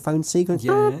saxophone sequence?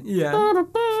 Yeah.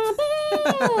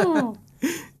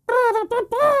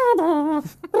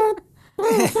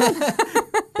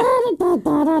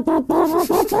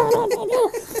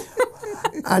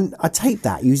 And I taped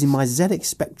that using my ZX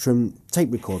Spectrum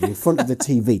tape recorder in front of the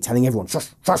TV, telling everyone, shush,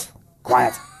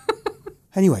 quiet.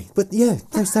 Anyway, but yeah,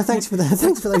 thanks for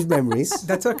those memories.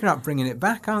 They're talking about bringing it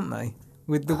back, aren't they?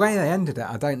 With the way they ended it,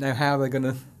 I don't know how they're going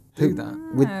to do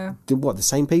that. With the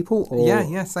same people? Or?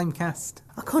 Yeah, same cast.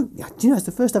 I can't. Do you know, it's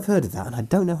the first I've heard of that, and I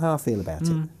don't know how I feel about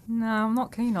it. No, I'm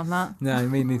not keen on that. No,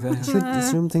 me neither.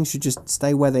 Some things should just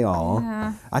stay where they are.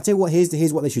 Yeah. I tell you what,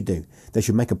 here's what they should do. They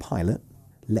should make a pilot.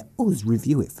 Let us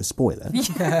review it for spoiler.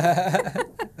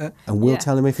 And we'll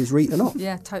tell them if it's read or not.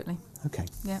 Yeah, totally. Okay.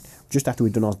 Yeah. Just after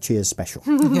we've done our Cheers special.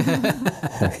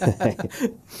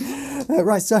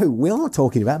 Right, so we are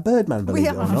talking about Birdman, believe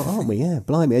it or not, aren't we? Yeah,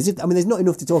 blimey. There's not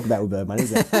enough to talk about with Birdman,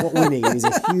 is there? What we need is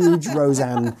a huge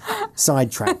Roseanne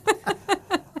sidetrack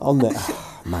on the...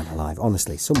 Oh, man alive,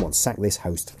 honestly, someone sack this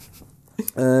host.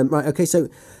 Right, okay, so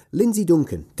Lindsay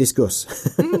Duncan, discuss.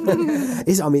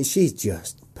 She's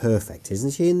just perfect,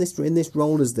 isn't she, in this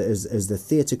role as the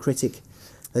theatre critic?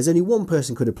 There's only one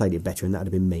person could have played it better, and that would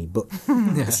have been me. But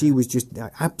she was just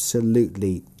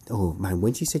absolutely... Oh, man,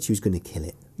 when she said she was going to kill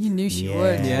it. You knew she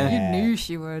would. Yeah. You knew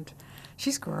she would.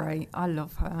 She's great. I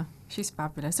love her. She's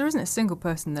fabulous. There isn't a single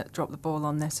person that dropped the ball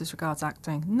on this as regards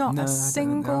acting. Not a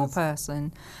single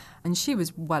person. And she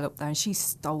was well up there, and she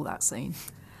stole that scene.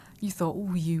 You thought,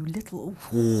 oh, you little...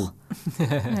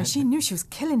 she knew she was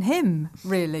killing him,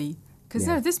 really. Because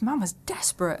this man was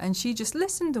desperate, and she just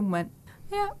listened and went...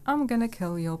 Yeah, I'm going to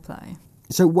kill your play.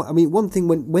 So, one thing,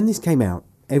 when this came out,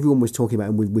 everyone was talking about,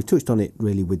 and we've touched on it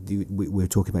really we were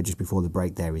talking about just before the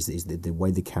break there, is the way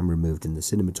the camera moved and the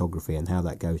cinematography and how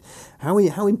that goes. How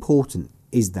important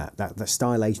is that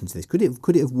stylization to this? Could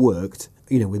it have worked,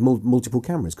 with multiple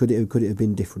cameras? Could it have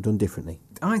been done differently?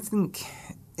 I think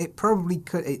it probably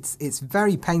could. It's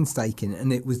very painstaking,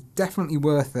 and it was definitely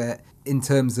worth it in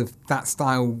terms of that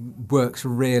style works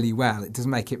really well. It does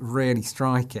make it really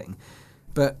striking.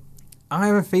 But I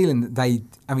have a feeling that they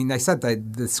said the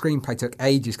screenplay took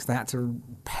ages because they had to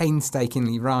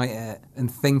painstakingly write it and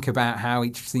think about how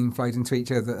each scene flowed into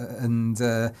each other and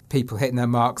people hitting their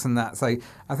marks and that. So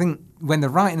I think when the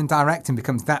writing and directing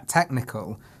becomes that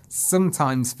technical,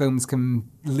 sometimes films can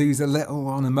lose a little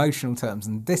on emotional terms,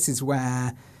 and this is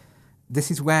where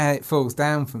it falls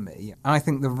down for me. I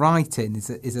think the writing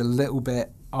is a little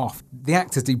bit off. The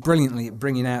actors do brilliantly at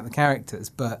bringing out the characters,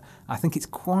 but I think it's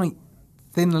quite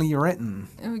thinly written.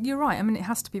 You're right. I mean, it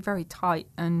has to be very tight,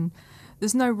 and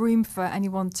there's no room for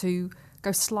anyone to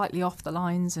go slightly off the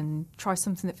lines and try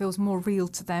something that feels more real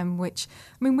to them, which,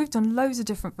 I mean, we've done loads of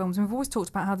different films, and we've always talked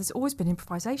about how there's always been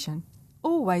improvisation.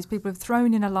 Always. People have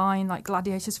thrown in a line, like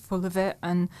Gladiator's full of it,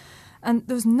 and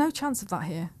there's no chance of that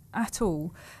here at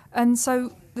all. And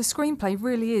so the screenplay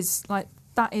really is like,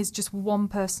 that is just one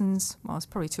person's, well, it's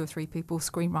probably 2 or 3 people,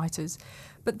 screenwriters,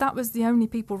 but that was the only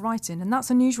people writing, and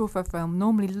that's unusual for a film.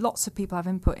 Normally lots of people have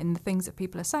input in the things that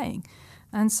people are saying.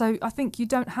 And so I think you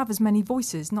don't have as many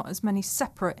voices, not as many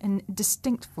separate and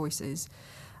distinct voices.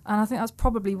 And I think that's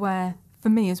probably where, for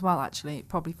me as well, actually, it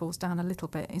probably falls down a little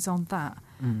bit, is on that.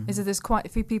 Is that there's quite a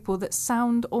few people that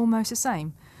sound almost the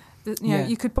same.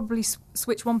 You could probably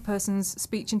switch one person's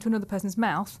speech into another person's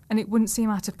mouth and it wouldn't seem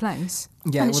out of place.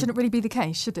 Yeah, and it shouldn't really be the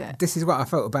case, should it? This is what I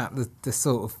felt about the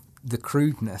sort of the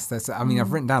crudeness.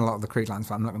 I've written down a lot of the crude lines,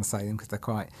 but I'm not going to say them because they're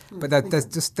quite. But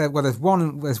there's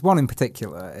one in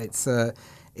particular.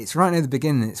 It's right near the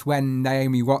beginning. It's when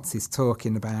Naomi Watts is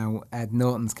talking about Ed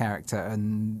Norton's character,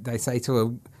 and they say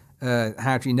to her,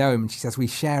 "How do you know him?" And she says, "We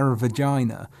share a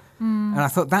vagina." And I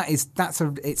thought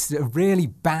it's a really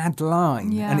bad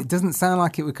line, and it doesn't sound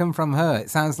like it would come from her.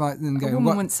 It sounds like them going, a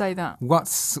woman wouldn't say that.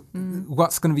 What's going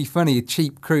to be funny? A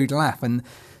cheap, crude laugh, and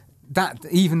that,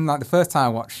 even like the first time I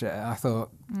watched it, I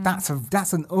thought that's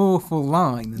an awful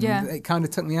line, and it kind of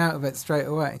took me out of it straight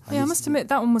away. Yeah, I must admit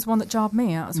that one was one that jarred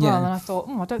me out as well, and I thought,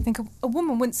 I don't think a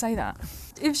woman wouldn't say that.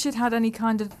 If she'd had any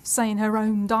kind of say in her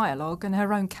own dialogue and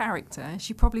her own character,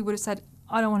 she probably would have said,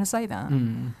 I don't want to say that.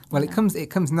 Well, it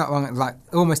comes not long, like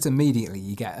almost immediately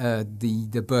you get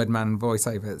the Birdman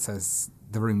voiceover that says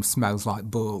the room smells like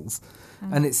balls.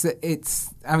 And it's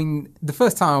I mean, the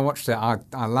first time I watched it,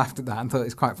 I laughed at that and thought it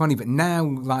was quite funny, but now,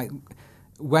 like,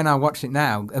 when I watch it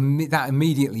now, that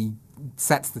immediately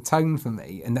sets the tone for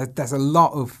me, and there's a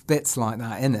lot of bits like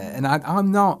that in it, and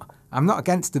I'm not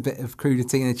against a bit of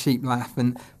crudity and a cheap laugh,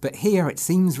 but here it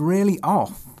seems really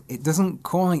off. It doesn't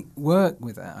quite work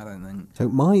with it, I don't think. So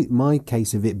my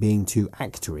case of it being too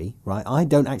actory, right? I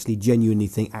don't actually genuinely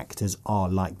think actors are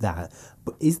like that.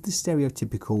 But is the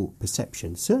stereotypical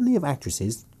perception, certainly of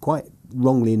actresses, quite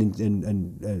wrongly and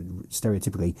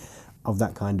stereotypically, of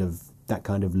that kind of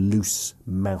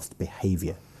loose-mouthed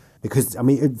behaviour? Because, I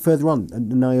mean, further on,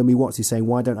 Naomi Watts is saying,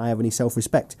 why don't I have any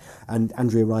self-respect? And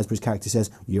Andrea Riseborough's character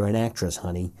says, you're an actress,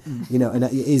 honey. You know, and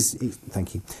it is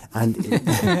thank you. And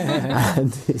it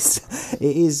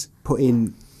is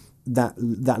putting that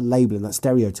label and that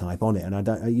stereotype on it. And I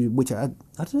don't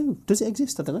know. Does it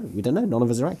exist? I don't know. We don't know. None of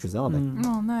us are actors, are they?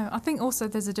 Oh, no. I think also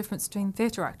there's a difference between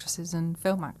theatre actresses and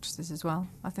film actresses as well.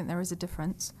 I think there is a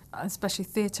difference. Especially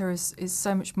theatre is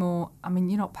so much more... I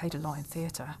mean, you're not paid a lot in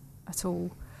theatre at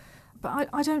all. But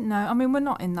I don't know. I mean, we're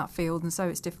not in that field, and so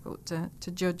it's difficult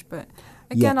to judge. But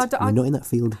again, we're not in that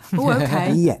field. Oh,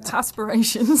 okay. Yet.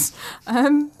 Aspirations.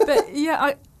 But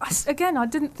yeah, I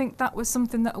didn't think that was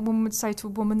something that a woman would say to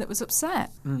a woman that was upset.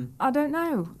 I don't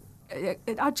know.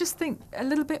 I just think a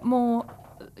little bit more,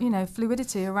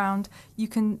 fluidity around. You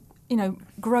can,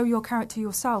 grow your character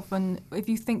yourself, and if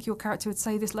you think your character would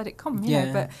say this, let it come. You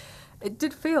know. But it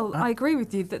did feel. I agree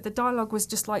with you that the dialogue was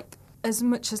just like. As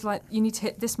much as like you need to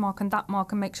hit this mark and that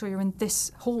mark and make sure you're in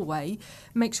this hallway,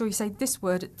 make sure you say this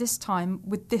word at this time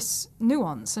with this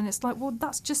nuance, and it's like, well,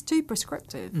 that's just too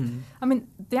prescriptive. I mean,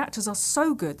 the actors are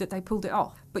so good that they pulled it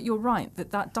off, but you're right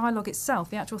that dialogue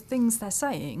itself, the actual things they're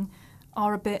saying,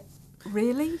 are a bit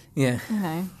really. Yeah.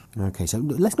 Okay, so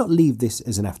let's not leave this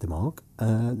as an aftermark.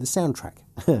 The soundtrack.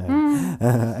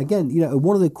 Again,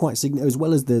 one of the quite as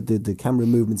well as the camera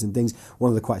movements and things, one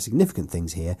of the quite significant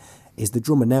things here is the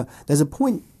drummer. Now, there's a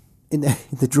point in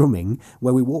the drumming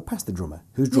where we walk past the drummer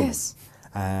who's drumming. Yes.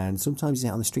 And sometimes he's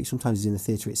out on the street, sometimes he's in the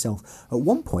theatre itself. At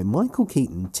one point, Michael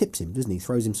Keaton tips him, doesn't he?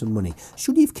 Throws him some money.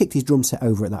 Should he have kicked his drum set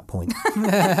over at that point?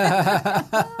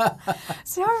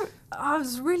 See, I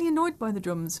was really annoyed by the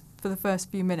drums for the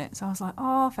first few minutes. I was like,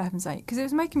 oh, for heaven's sake, because it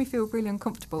was making me feel really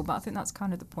uncomfortable, but I think that's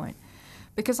kind of the point.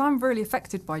 Because I'm really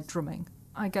affected by drumming.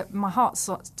 my heart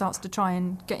starts to try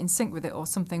and get in sync with it, or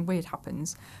something weird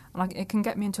happens, and it can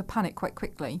get me into a panic quite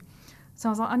quickly. So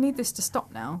I was like, I need this to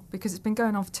stop now because it's been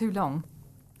going on for too long.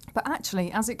 But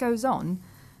actually, as it goes on,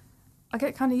 I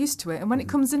get kind of used to it, and when it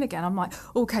comes in again, I'm like,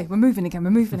 okay, we're moving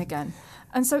again.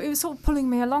 And so it was sort of pulling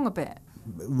me along a bit.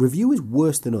 Reviewers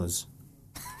worse than us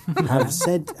have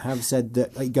said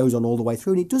that it goes on all the way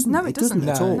through, and it doesn't. No, it doesn't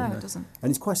at all. No, it doesn't. And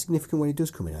it's quite significant when it does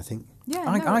come in, I think. Yeah,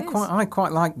 I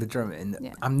quite like the drumming.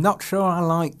 Yeah. I'm not sure I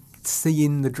like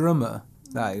seeing the drummer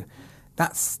though.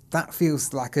 That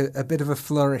feels like a bit of a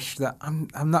flourish that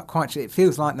I'm not quite sure. It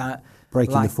feels like that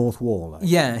breaking the fourth wall.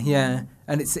 Yeah,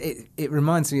 and it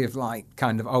reminds me of like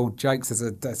kind of old jokes.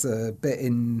 There's a bit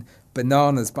in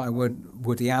Bananas by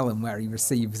Woody Allen where he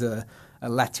receives a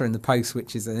letter in the post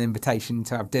which is an invitation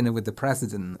to have dinner with the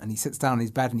president, and he sits down in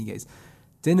his bed and he goes,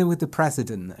 "Dinner with the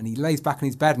president," and he lays back in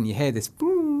his bed and you hear this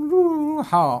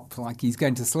harp like he's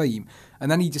going to sleep, and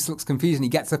then he just looks confused and he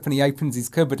gets up and he opens his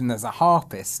cupboard and there's a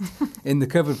harpist in the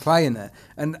cupboard playing it,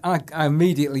 and I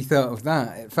immediately thought of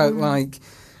that. It felt like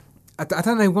I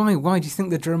don't know why do you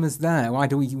think the drummer's there? Why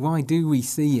do we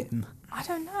see him? I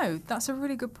don't know. That's a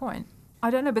really good point. I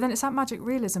don't know, but then it's that magic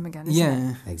realism again, isn't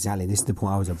it? Exactly. This is the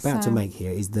point I was about to make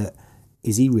here, is that,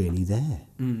 is he really there?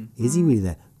 Is he really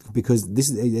there? Because this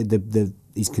is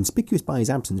he's conspicuous by his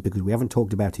absence because we haven't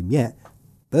talked about him yet.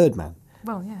 Birdman.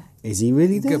 Well, yeah. Is he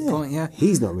really there? Good point, yeah.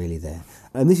 He's not really there.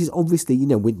 And this is obviously,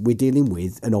 we're dealing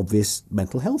with an obvious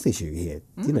mental health issue here,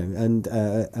 and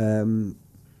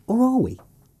or are we?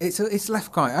 It's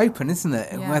left quite open, isn't it?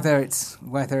 Yeah. Whether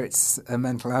it's a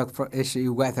mental health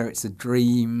issue, whether it's a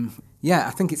dream. Yeah,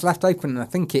 I think it's left open, and I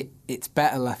think it's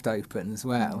better left open as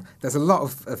well. There's a lot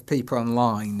of people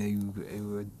online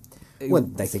who well,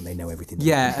 they think they know everything.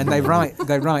 Yeah, and they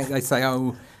say,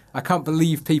 "Oh, I can't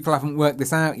believe people haven't worked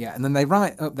this out yet," and then they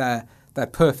write up their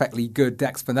perfectly good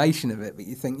explanation of it. But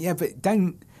you think, yeah, but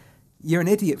you're an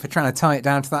idiot for trying to tie it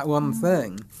down to that one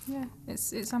thing. Yeah,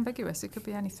 it's ambiguous. It could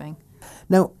be anything.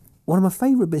 Now, one of my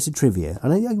favourite bits of trivia,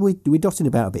 and we're dotting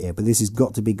about a bit here, but this has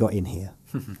got to be got in here.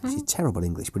 This is terrible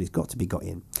English, but it's got to be got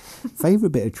in.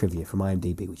 Favourite bit of trivia from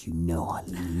IMDb, which I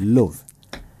love,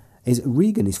 is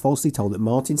Regan is falsely told that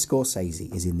Martin Scorsese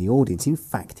is in the audience. In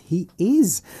fact, he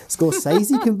is.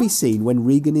 Scorsese can be seen when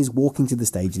Regan is walking to the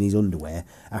stage in his underwear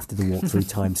after the walk through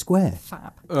Times Square.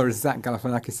 Fab. Or as Zach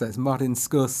Galifianakis says, Martin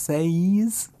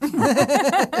Scorsese.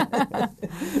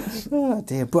 Oh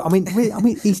dear! But I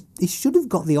mean, he should have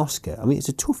got the Oscar. I mean, it's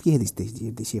a tough year this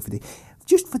year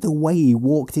just for the way he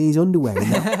walked in his underwear in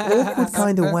that awkward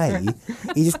kind of way.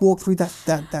 He just walked through that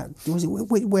was it?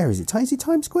 Where is it? Is it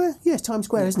Times Square? Yeah, it's Times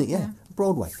Square, isn't it? Yeah,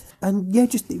 Broadway. And yeah,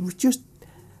 it was just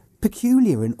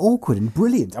peculiar and awkward and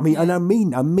brilliant. I mean, and I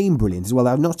mean brilliant as well.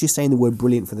 I'm not just saying the word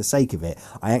brilliant for the sake of it.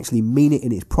 I actually mean it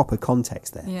in its proper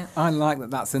context there. Yeah. I like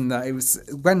that's in there. It was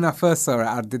when I first saw it,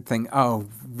 I did think, oh,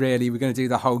 really, we're going to do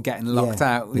the whole getting locked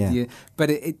out with you. But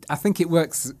I think it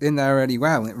works in there really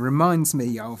well. It reminds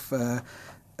me of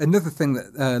another thing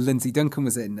that Lindsay Duncan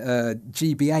was in,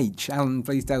 GBH, Alan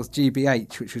Bleasdale's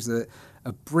GBH, which was a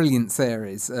brilliant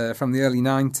series from the early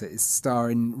 90s,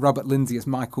 starring Robert Lindsay as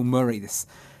Michael Murray, this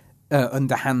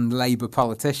underhand Labour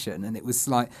politician. And it was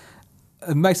like,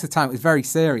 most of the time it was very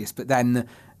serious, but then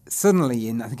suddenly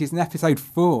I think it's in episode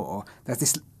 4, there's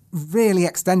this really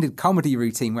extended comedy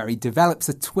routine where he develops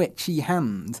a twitchy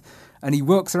hand and he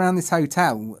walks around this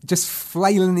hotel just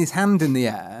flailing his hand in the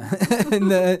air.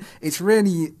 And it's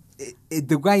really...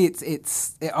 the way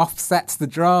it offsets the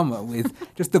drama with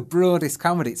just the broadest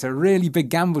comedy. It's a really big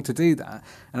gamble to do that.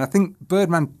 And I think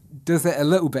Birdman does it a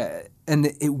little bit, and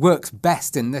it works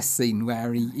best in this scene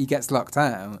where he gets locked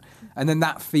out. And then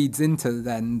that feeds into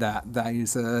then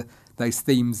those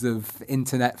themes of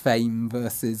internet fame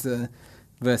versus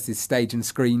stage and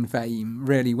screen fame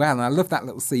really well. And I love that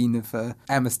little scene of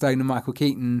Emma Stone and Michael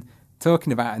Keaton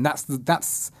talking about it. And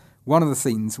that's one of the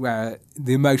scenes where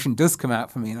the emotion does come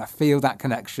out for me, and I feel that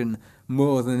connection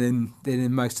more than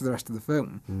in most of the rest of the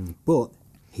film. But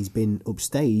he's been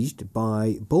upstaged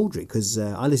by Baldrick, because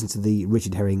I listened to the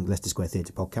Richard Herring Leicester Square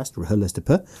Theatre podcast,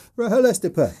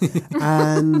 Rahulestapa,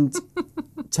 and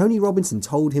Tony Robinson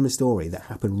told him a story that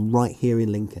happened right here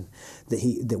in Lincoln,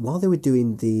 that while they were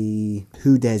doing the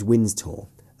Who Dares Wins tour,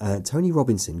 Tony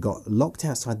Robinson got locked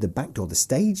outside the back door, the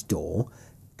stage door,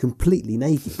 completely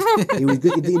naked. He was,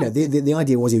 the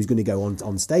idea was he was going to go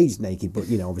on stage naked, but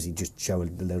obviously just show a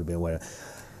little bit of whatever.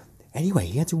 Anyway,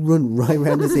 he had to run right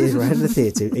around the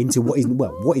theatre, into what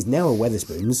is now a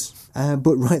Wetherspoons,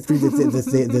 but right through the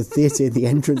theatre, the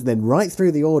entrance, then right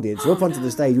through the audience, up onto the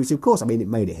stage, which of course, I mean, it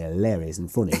made it hilarious and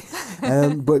funny,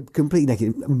 but completely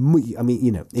naked. I mean,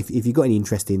 you know, if you've got any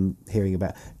interest in hearing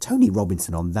about Tony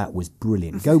Robinson on that, was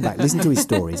brilliant. Go back, listen to his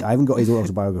stories. I haven't got his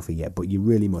autobiography yet, but you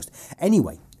really must.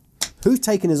 Anyway, who's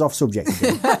taken us off subject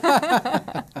again?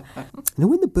 Now,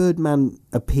 when the Birdman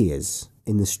appears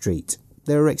in the street,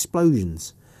 there are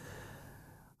explosions.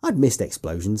 I'd missed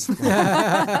explosions. It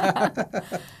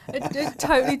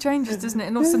totally changes, doesn't it?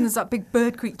 And all of a sudden there's that big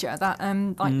bird creature, that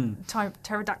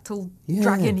pterodactyl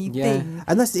dragony thing.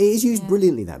 And it is used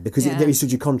brilliantly, that, because there is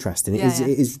such a contrast in it.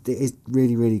 It is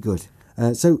really, really good.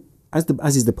 So,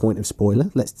 as is the point of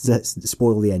spoiler, let's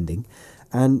spoil the ending.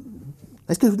 And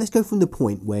let's go from the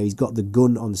point where he's got the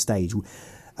gun on stage.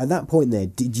 At that point there,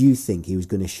 did you think he was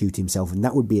going to shoot himself and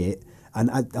that would be it? And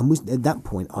at that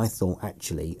point, I thought,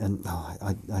 actually, and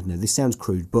I don't know, this sounds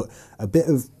crude, but a bit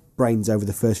of brains over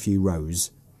the first few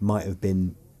rows might have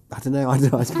been, I don't know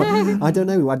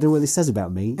what this says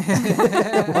about me.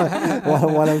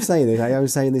 while I'm saying this, I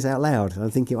was saying this out loud. And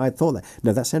I'm thinking, I thought that.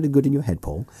 No, that sounded good in your head,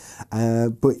 Paul.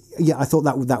 But yeah, I thought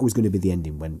that was going to be the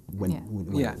ending when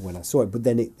I saw it. But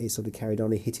then it sort of carried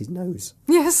on. It hit his nose.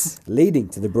 Yes. Leading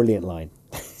to the brilliant line.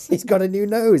 He's got a new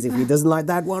nose. If he doesn't like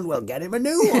that one, we'll get him a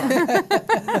new one.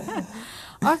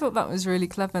 I thought that was really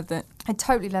clever, that it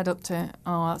totally led up to,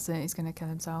 that's it, he's going to kill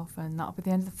himself, and that'll be the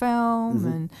end of the film.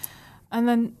 Mm-hmm. And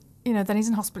then, you know, then he's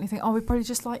in hospital and you think, we probably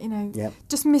just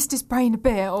just missed his brain a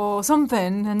bit or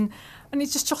something, and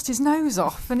he's just shot his nose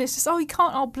off, and it's just, he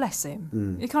can't, bless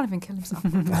him. He can't even kill himself.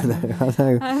 I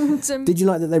know. And, did you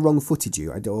like that they wrong-footed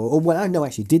you?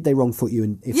 Actually, did they wrong-foot you?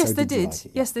 And if yes, so, they did. Like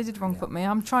it? Yes, they did wrong-foot me.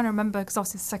 I'm trying to remember, because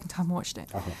obviously it's the second time I watched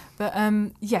it. Uh-huh. But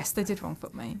yes, they did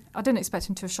wrong-foot me. I didn't expect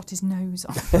him to have shot his nose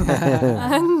off.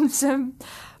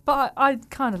 But I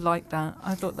kind of liked that.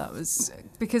 I thought that was,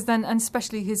 because then, and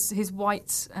especially his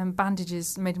white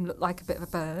bandages made him look like a bit of a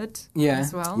bird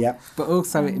as well. Yeah. But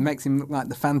also it makes him look like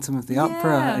the Phantom of the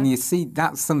Opera. And you see,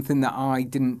 that's something that I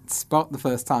didn't spot the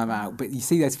first time out. But you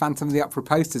see those Phantom of the Opera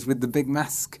posters with the big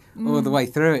mask all the way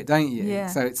through it, don't you? Yeah.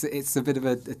 So it's a bit of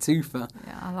a twofer.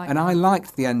 Yeah, I like and that. I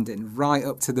liked the ending right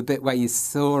up to the bit where you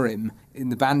saw him in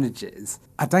the bandages.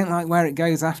 I don't like where it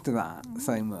goes after that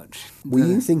so much. Were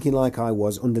you thinking like I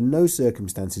was, under no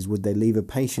circumstances would they leave a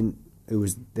patient who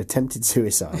was attempted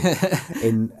suicide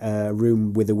in a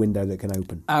room with a window that can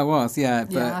open? I was, but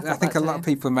I think a lot of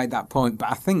people have made that point.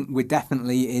 But I think we're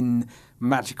definitely in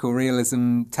magical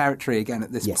realism territory again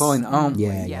at this point, aren't we?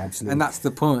 Yeah, absolutely. And that's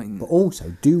the point. But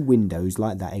also, do windows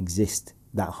like that exist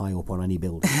that high up on any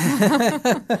building?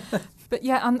 But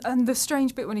yeah, and the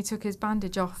strange bit when he took his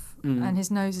bandage off and his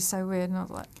nose is so weird, and I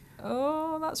was like,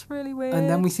 that's really weird. And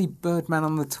then we see Birdman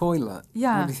on the toilet.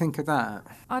 Yeah. What do you think of that?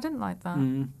 I didn't like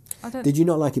that. Did you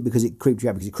not like it because it creeped you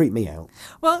out? Because it creeped me out.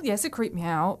 Well, yes, it creeped me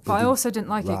out, but I also didn't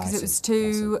like it because it was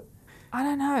too, I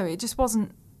don't know, it just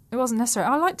wasn't necessary.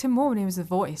 I liked him more when he was the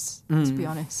voice, to be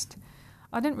honest.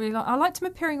 I liked him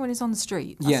appearing when he's on the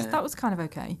street. That was kind of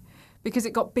okay, because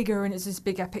it got bigger and it's this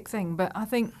big epic thing, but I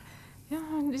think,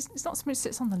 it's not somebody who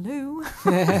sits on the loo.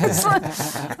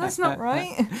 That's not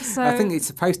right. So I think it's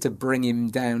supposed to bring him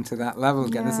down to that level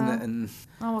again, isn't it? And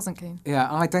I wasn't keen.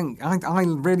 Yeah, I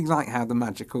really like how the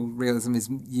magical realism is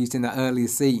used in that earlier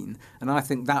scene, and I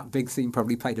think that big scene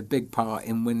probably played a big part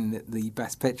in winning the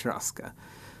Best Picture Oscar.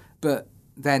 But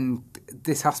then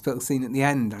this hospital scene at the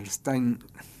end, I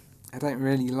don't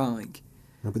really like.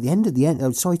 No, but the end.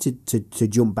 I'm sorry to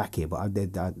jump back here, but I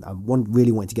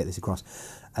really wanted to get this across.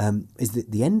 Is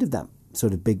that the end of that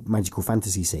sort of big magical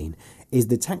fantasy scene is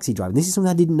the taxi driver. And this is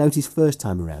something I didn't notice first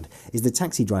time around. Is the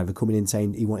taxi driver coming in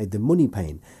saying he wanted the money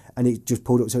paying, and it just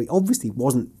pulled up. So he obviously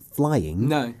wasn't flying.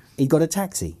 No, he got a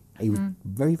taxi. He was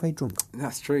very, very drunk.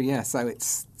 That's true. Yeah. So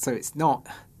it's not.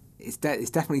 It's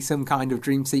definitely some kind of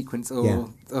dream sequence or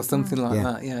something like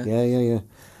that. Yeah. Yeah.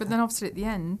 But then obviously at the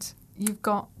end you've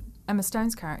got Emma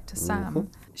Stone's character, Sam.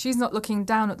 She's not looking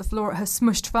down at the floor at her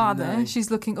smushed father. No.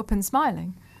 She's looking up and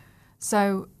smiling.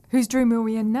 So whose dream are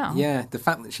we in now? Yeah, the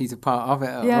fact that she's a part of it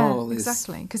at all is... Yeah,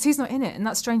 exactly. Because he's not in it, and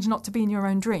that's strange not to be in your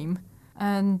own dream.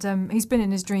 And he's been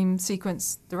in his dream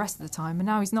sequence the rest of the time, and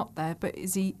now he's not there. But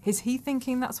is he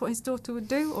thinking that's what his daughter would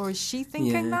do, or is she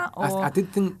thinking that? Or... I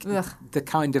did think the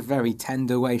kind of very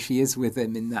tender way she is with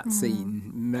him in that scene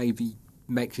maybe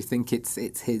makes you think it's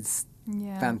his...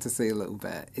 fantasy a little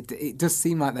bit. It does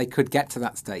seem like they could get to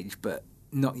that stage, but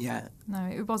not yet. No,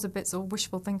 it was a bit sort of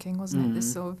wishful thinking, wasn't it?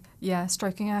 This sort of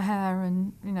stroking her hair,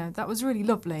 and that was really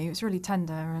lovely. It was really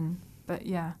tender, But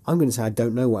yeah. I'm going to say I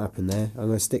don't know what happened there. I'm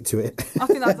going to stick to it. I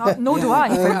think that's... nor do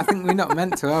I. I think we're not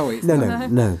meant to, are we?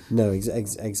 No,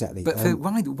 exactly. But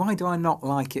why do I not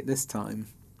like it this time?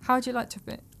 How would you liked it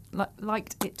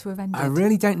to have ended? I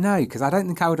really don't know, because I don't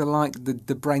think I would have liked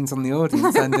the brains on the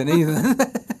audience ending either.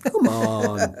 Come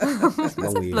on. That's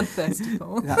bloodthirsty,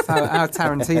 Paul. That's how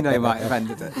Tarantino might have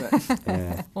ended it. But.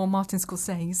 Yeah. Or Martin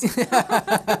Scorsese.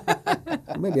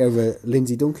 Maybe over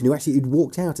Lindsay Duncan, who actually had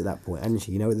walked out at that point, hadn't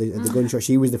she? You know, at the gunshot,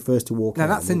 she was the first to walk out.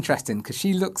 Now, that's interesting, because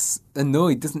she looks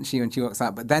annoyed, doesn't she, when she walks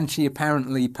out? But then she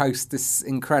apparently posts this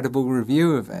incredible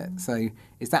review of it. So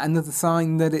is that another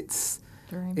sign that it's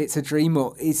a dream,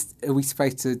 or are we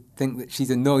supposed to think that she's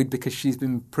annoyed because she's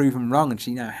been proven wrong and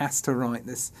she now has to write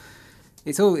this?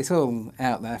 It's all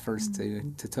out there for us to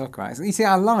talk about. So, you see,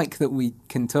 I like that we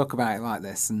can talk about it like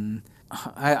this, and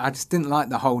I just didn't like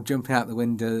the whole jumping out the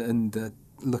window and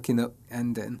looking up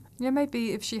ending. Yeah,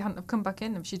 maybe if she hadn't have come back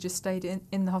in, if she just stayed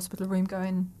in the hospital room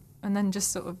going, and then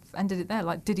just sort of ended it there.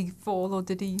 Like, did he fall or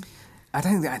did he... I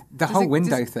don't think the whole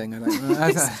window thing. I don't know.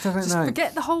 I don't know. Just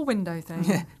forget the whole window thing.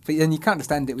 Yeah, but then you can't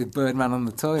just end it with Birdman on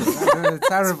the toilet. That's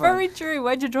terrible. It's very true.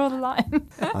 Where'd you draw the line?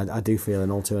 I do feel an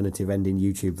alternative ending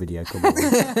YouTube video coming,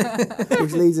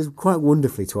 which leads us quite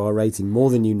wonderfully to our rating. More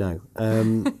than you know.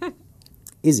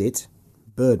 Is it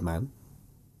Birdman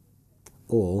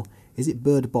or is it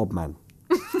Bird Bobman?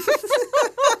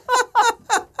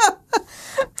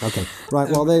 Okay, right.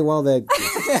 While they're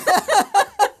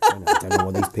I don't know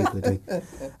what these people are doing.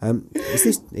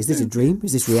 Is this a dream?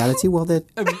 Is this reality? While they're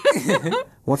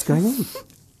what's going on?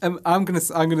 I'm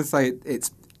gonna say it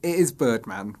is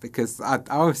Birdman, because I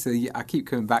keep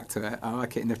coming back to it. I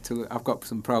like it enough to. I've got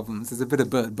some problems. There's a bit of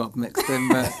Bird Bob mixed in,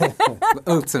 but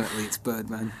ultimately it's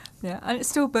Birdman. Yeah, and it's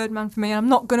still Birdman for me, and I'm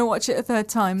not going to watch it a third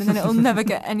time, and then it'll never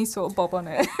get any sort of Bob on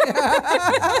it.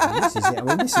 This is it.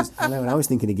 I know, and I was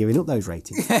thinking of giving up those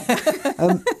ratings.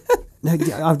 No,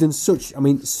 I've done such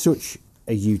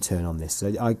a U-turn on this.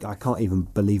 So I can't even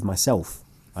believe myself.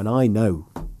 And I know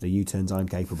the U-turns I'm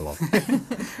capable of.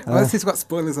 Well, this is what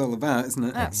spoilers are all about, isn't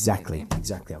it? Exactly.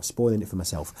 I'm spoiling it for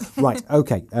myself. Right,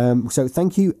 okay. So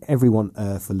thank you, everyone,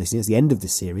 for listening. It's the end of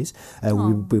this series.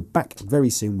 We'll be back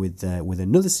very soon with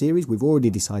another series. We've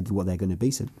already decided what they're going to be,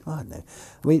 so I don't know.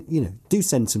 I mean, do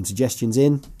send some suggestions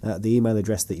in at the email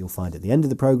address that you'll find at the end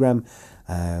of the programme.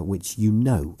 Which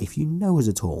if you know us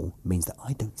at all, means that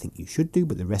I don't think you should do,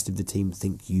 but the rest of the team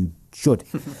think you should.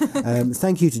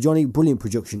 Thank you to Johnny, brilliant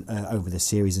production over the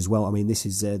series as well. I mean, this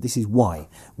is why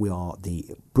we are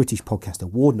the British Podcast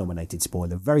Award nominated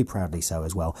spoiler, very proudly so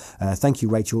as well. Thank you,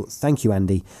 Rachael. Thank you,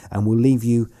 Andy, and we'll leave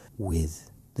you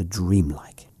with the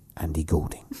dreamlike Andy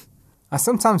Goulding. I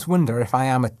sometimes wonder if I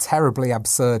am a terribly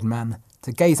absurd man,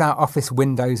 to gaze out office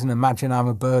windows and imagine I'm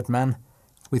a Birdman,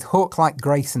 with hawk-like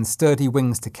grace and sturdy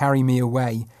wings to carry me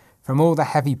away from all the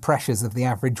heavy pressures of the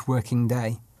average working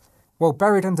day. While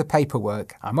buried under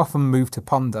paperwork, I'm often moved to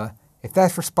ponder if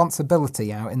there's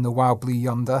responsibility out in the wild blue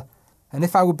yonder, and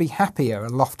if I would be happier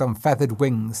aloft on feathered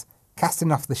wings,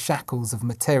 casting off the shackles of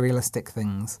materialistic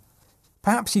things.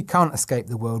 Perhaps you can't escape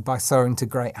the world by soaring to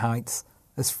great heights,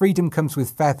 as freedom comes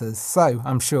with feathers, so,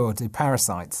 I'm sure, do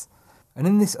parasites. And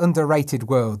in this underrated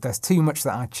world, there's too much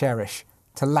that I cherish,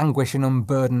 to languish in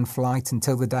unburdened flight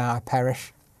until the day I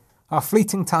perish. Our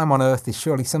fleeting time on earth is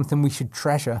surely something we should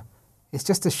treasure. It's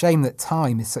just a shame that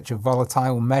time is such a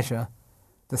volatile measure.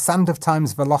 The sand of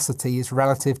time's velocity is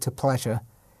relative to pleasure.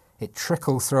 It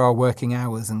trickles through our working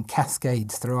hours and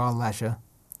cascades through our leisure.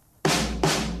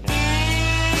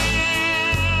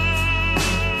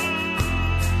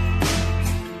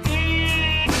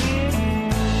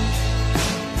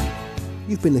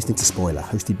 You've been listening to Spoiler,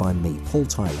 hosted by me, Paul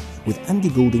Tyler, with Andy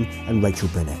Goulding and Rachael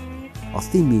Burnett. Our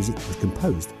theme music was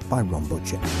composed by Ron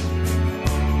Butcher.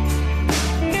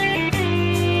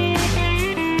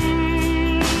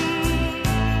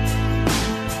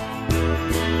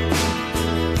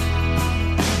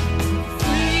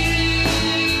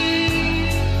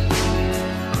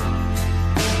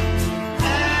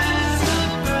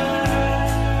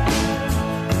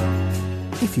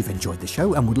 If you've enjoyed the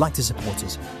show and would like to support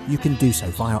us, you can do so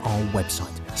via our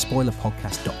website,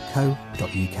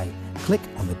 spoilerpodcast.co.uk. Click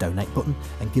on the donate button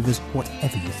and give us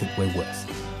whatever you think we're worth.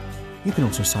 You can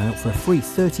also sign up for a free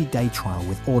 30-day trial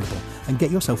with Audible and get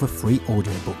yourself a free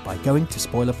audiobook by going to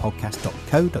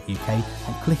spoilerpodcast.co.uk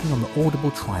and clicking on the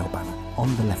Audible trial banner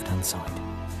on the left-hand side.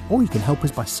 Or you can help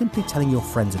us by simply telling your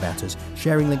friends about us,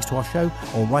 sharing links to our show,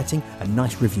 or writing a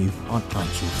nice review on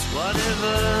iTunes.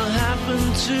 Whatever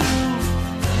happened to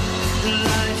the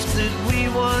life that we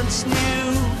once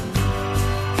knew?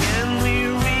 Can we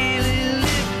really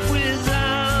live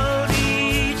without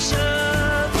each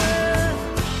other?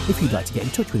 If you'd like to get in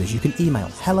touch with us, you can email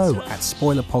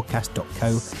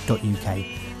hello@spoilerpodcast.co.uk.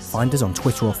 Find us on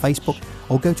Twitter or Facebook,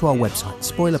 or go to our website,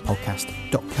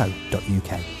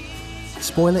 spoilerpodcast.co.uk.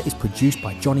 Spoiler is produced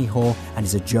by Johnny Hoare and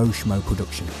is a Joe Schmo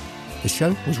production. The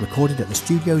show was recorded at the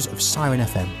studios of Siren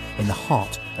FM in the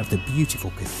heart of the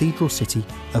beautiful cathedral city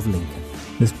of Lincoln.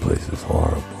 This place is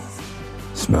horrible.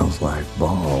 Smells like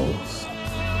balls.